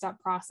 5 step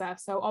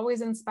process. So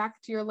always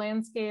inspect your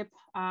landscape,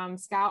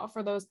 scout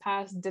for those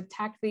pests,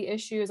 detect the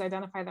issues,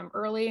 identify them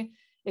early.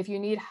 If you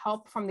need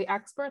help from the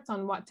experts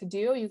on what to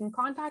do, you can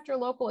contact your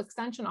local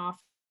extension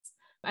office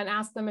and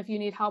ask them if you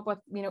need help with,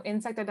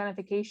 insect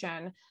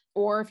identification,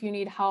 or if you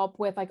need help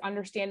with like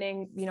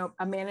understanding,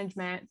 a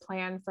management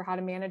plan for how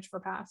to manage for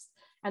pests.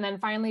 And then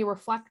finally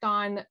reflect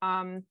on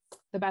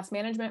the best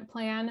management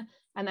plan,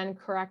 and then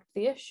correct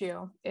the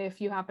issue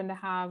if you happen to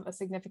have a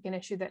significant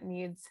issue that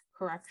needs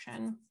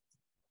correction.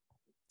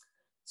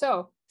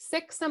 So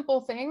 6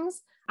 simple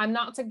things. I'm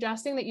not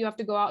suggesting that you have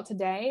to go out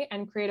today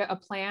and create a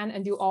plan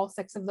and do all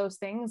 6 of those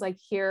things like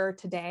here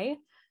today.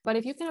 But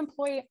if you can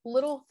employ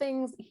little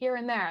things here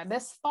and there,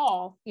 this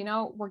fall,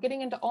 we're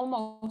getting into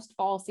almost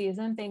fall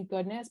season, thank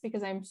goodness,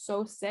 because I'm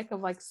so sick of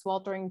like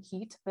sweltering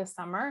heat this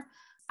summer.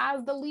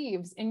 As the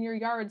leaves in your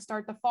yard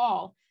start to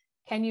fall,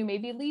 can you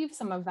maybe leave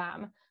some of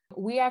them?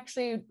 We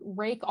actually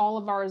rake all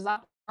of ours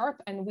up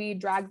and we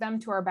drag them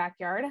to our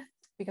backyard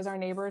because our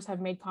neighbors have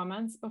made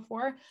comments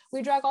before.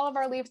 We drag all of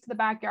our leaves to the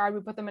backyard.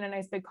 We put them in a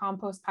nice big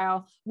compost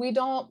pile. We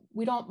don't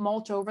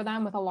mulch over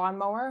them with a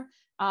lawnmower,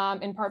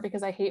 in part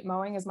because I hate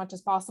mowing as much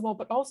as possible,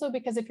 but also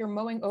because if you're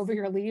mowing over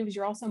your leaves,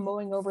 you're also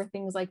mowing over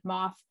things like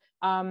moth,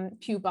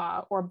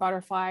 pupa, or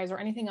butterflies, or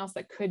anything else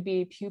that could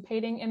be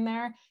pupating in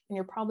there. And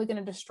you're probably going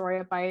to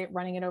destroy it by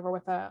running it over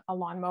with a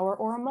lawnmower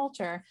or a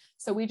mulcher.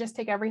 So we just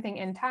take everything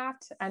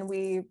intact and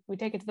we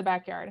take it to the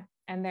backyard,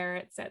 and there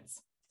it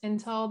sits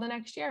until the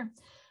next year.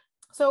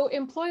 So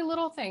employ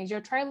little things,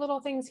 try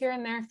little things here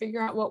and there,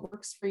 figure out what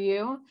works for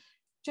you.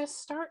 Just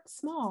start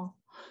small.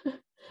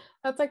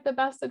 That's like the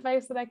best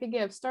advice that I could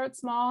give. Start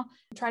small,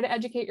 try to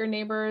educate your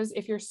neighbors.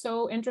 If you're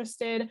so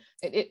interested,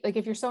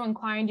 if you're so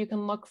inclined, you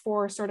can look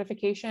for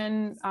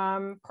certification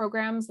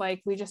programs.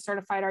 Like we just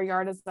certified our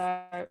yard as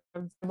a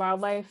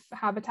wildlife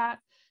habitat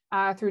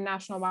through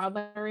National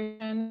Wildlife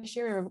Federation this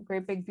year. We have a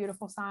great big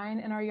beautiful sign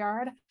in our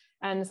yard,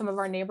 and some of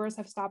our neighbors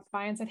have stopped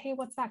by and said, "Hey,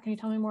 what's that? Can you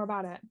tell me more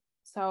about it?"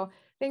 So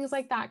things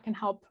like that can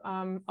help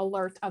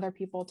alert other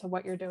people to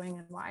what you're doing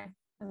and why,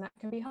 and that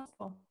can be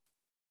helpful.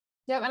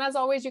 Yep, and as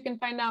always, you can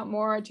find out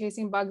more at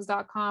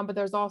chasingbugs.com, but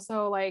there's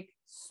also like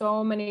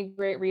so many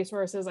great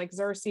resources like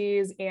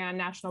Xerces and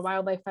National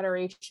Wildlife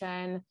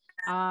Federation.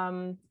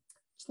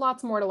 Just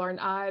lots more to learn.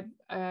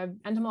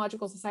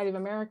 Entomological Society of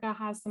America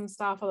has some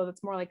stuff, although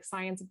it's more like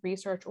science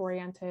research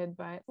oriented,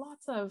 but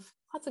lots of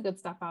good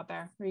stuff out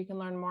there where you can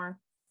learn more.